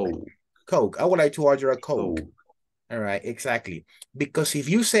 Coke. Coke. I would like to order a Coke. oh. All right, exactly. Because if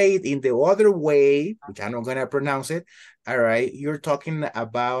you say it in the other way, which I'm not going to pronounce it, all right, you're talking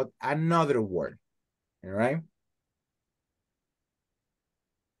about another word, all right?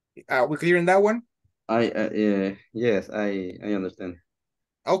 Are we clear on that one? Yes, I understand.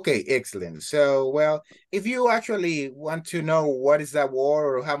 Okay, excellent. So, well, if you actually want to know what is that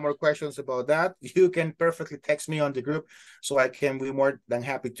word or have more questions about that, you can perfectly text me on the group so I can be more than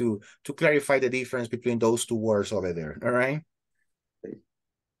happy to clarify the difference between those two words over there, all right?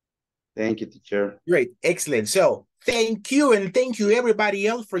 Thank you, teacher. Great, excellent. So thank you, and thank you everybody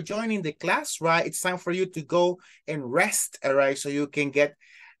else for joining the class, right? It's time for you to go and rest, all right? So you can get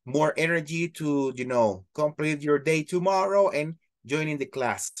more energy to, you know, complete your day tomorrow and joining the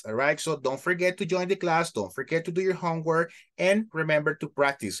class, all right? So don't forget to join the class. Don't forget to do your homework and remember to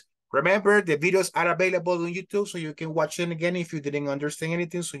practice. Remember, the videos are available on YouTube so you can watch them again if you didn't understand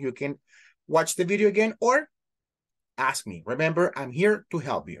anything, so you can watch the video again or ask me. Remember, I'm here to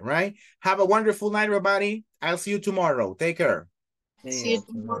help you, right? Have a wonderful night, everybody. I'll see you tomorrow. Take care. See you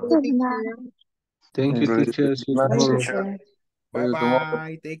tomorrow. Good night. Thank you, teacher. See you Nice. tomorrow.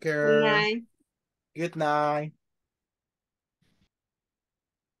 Bye-bye. Take Good care. night. Good night.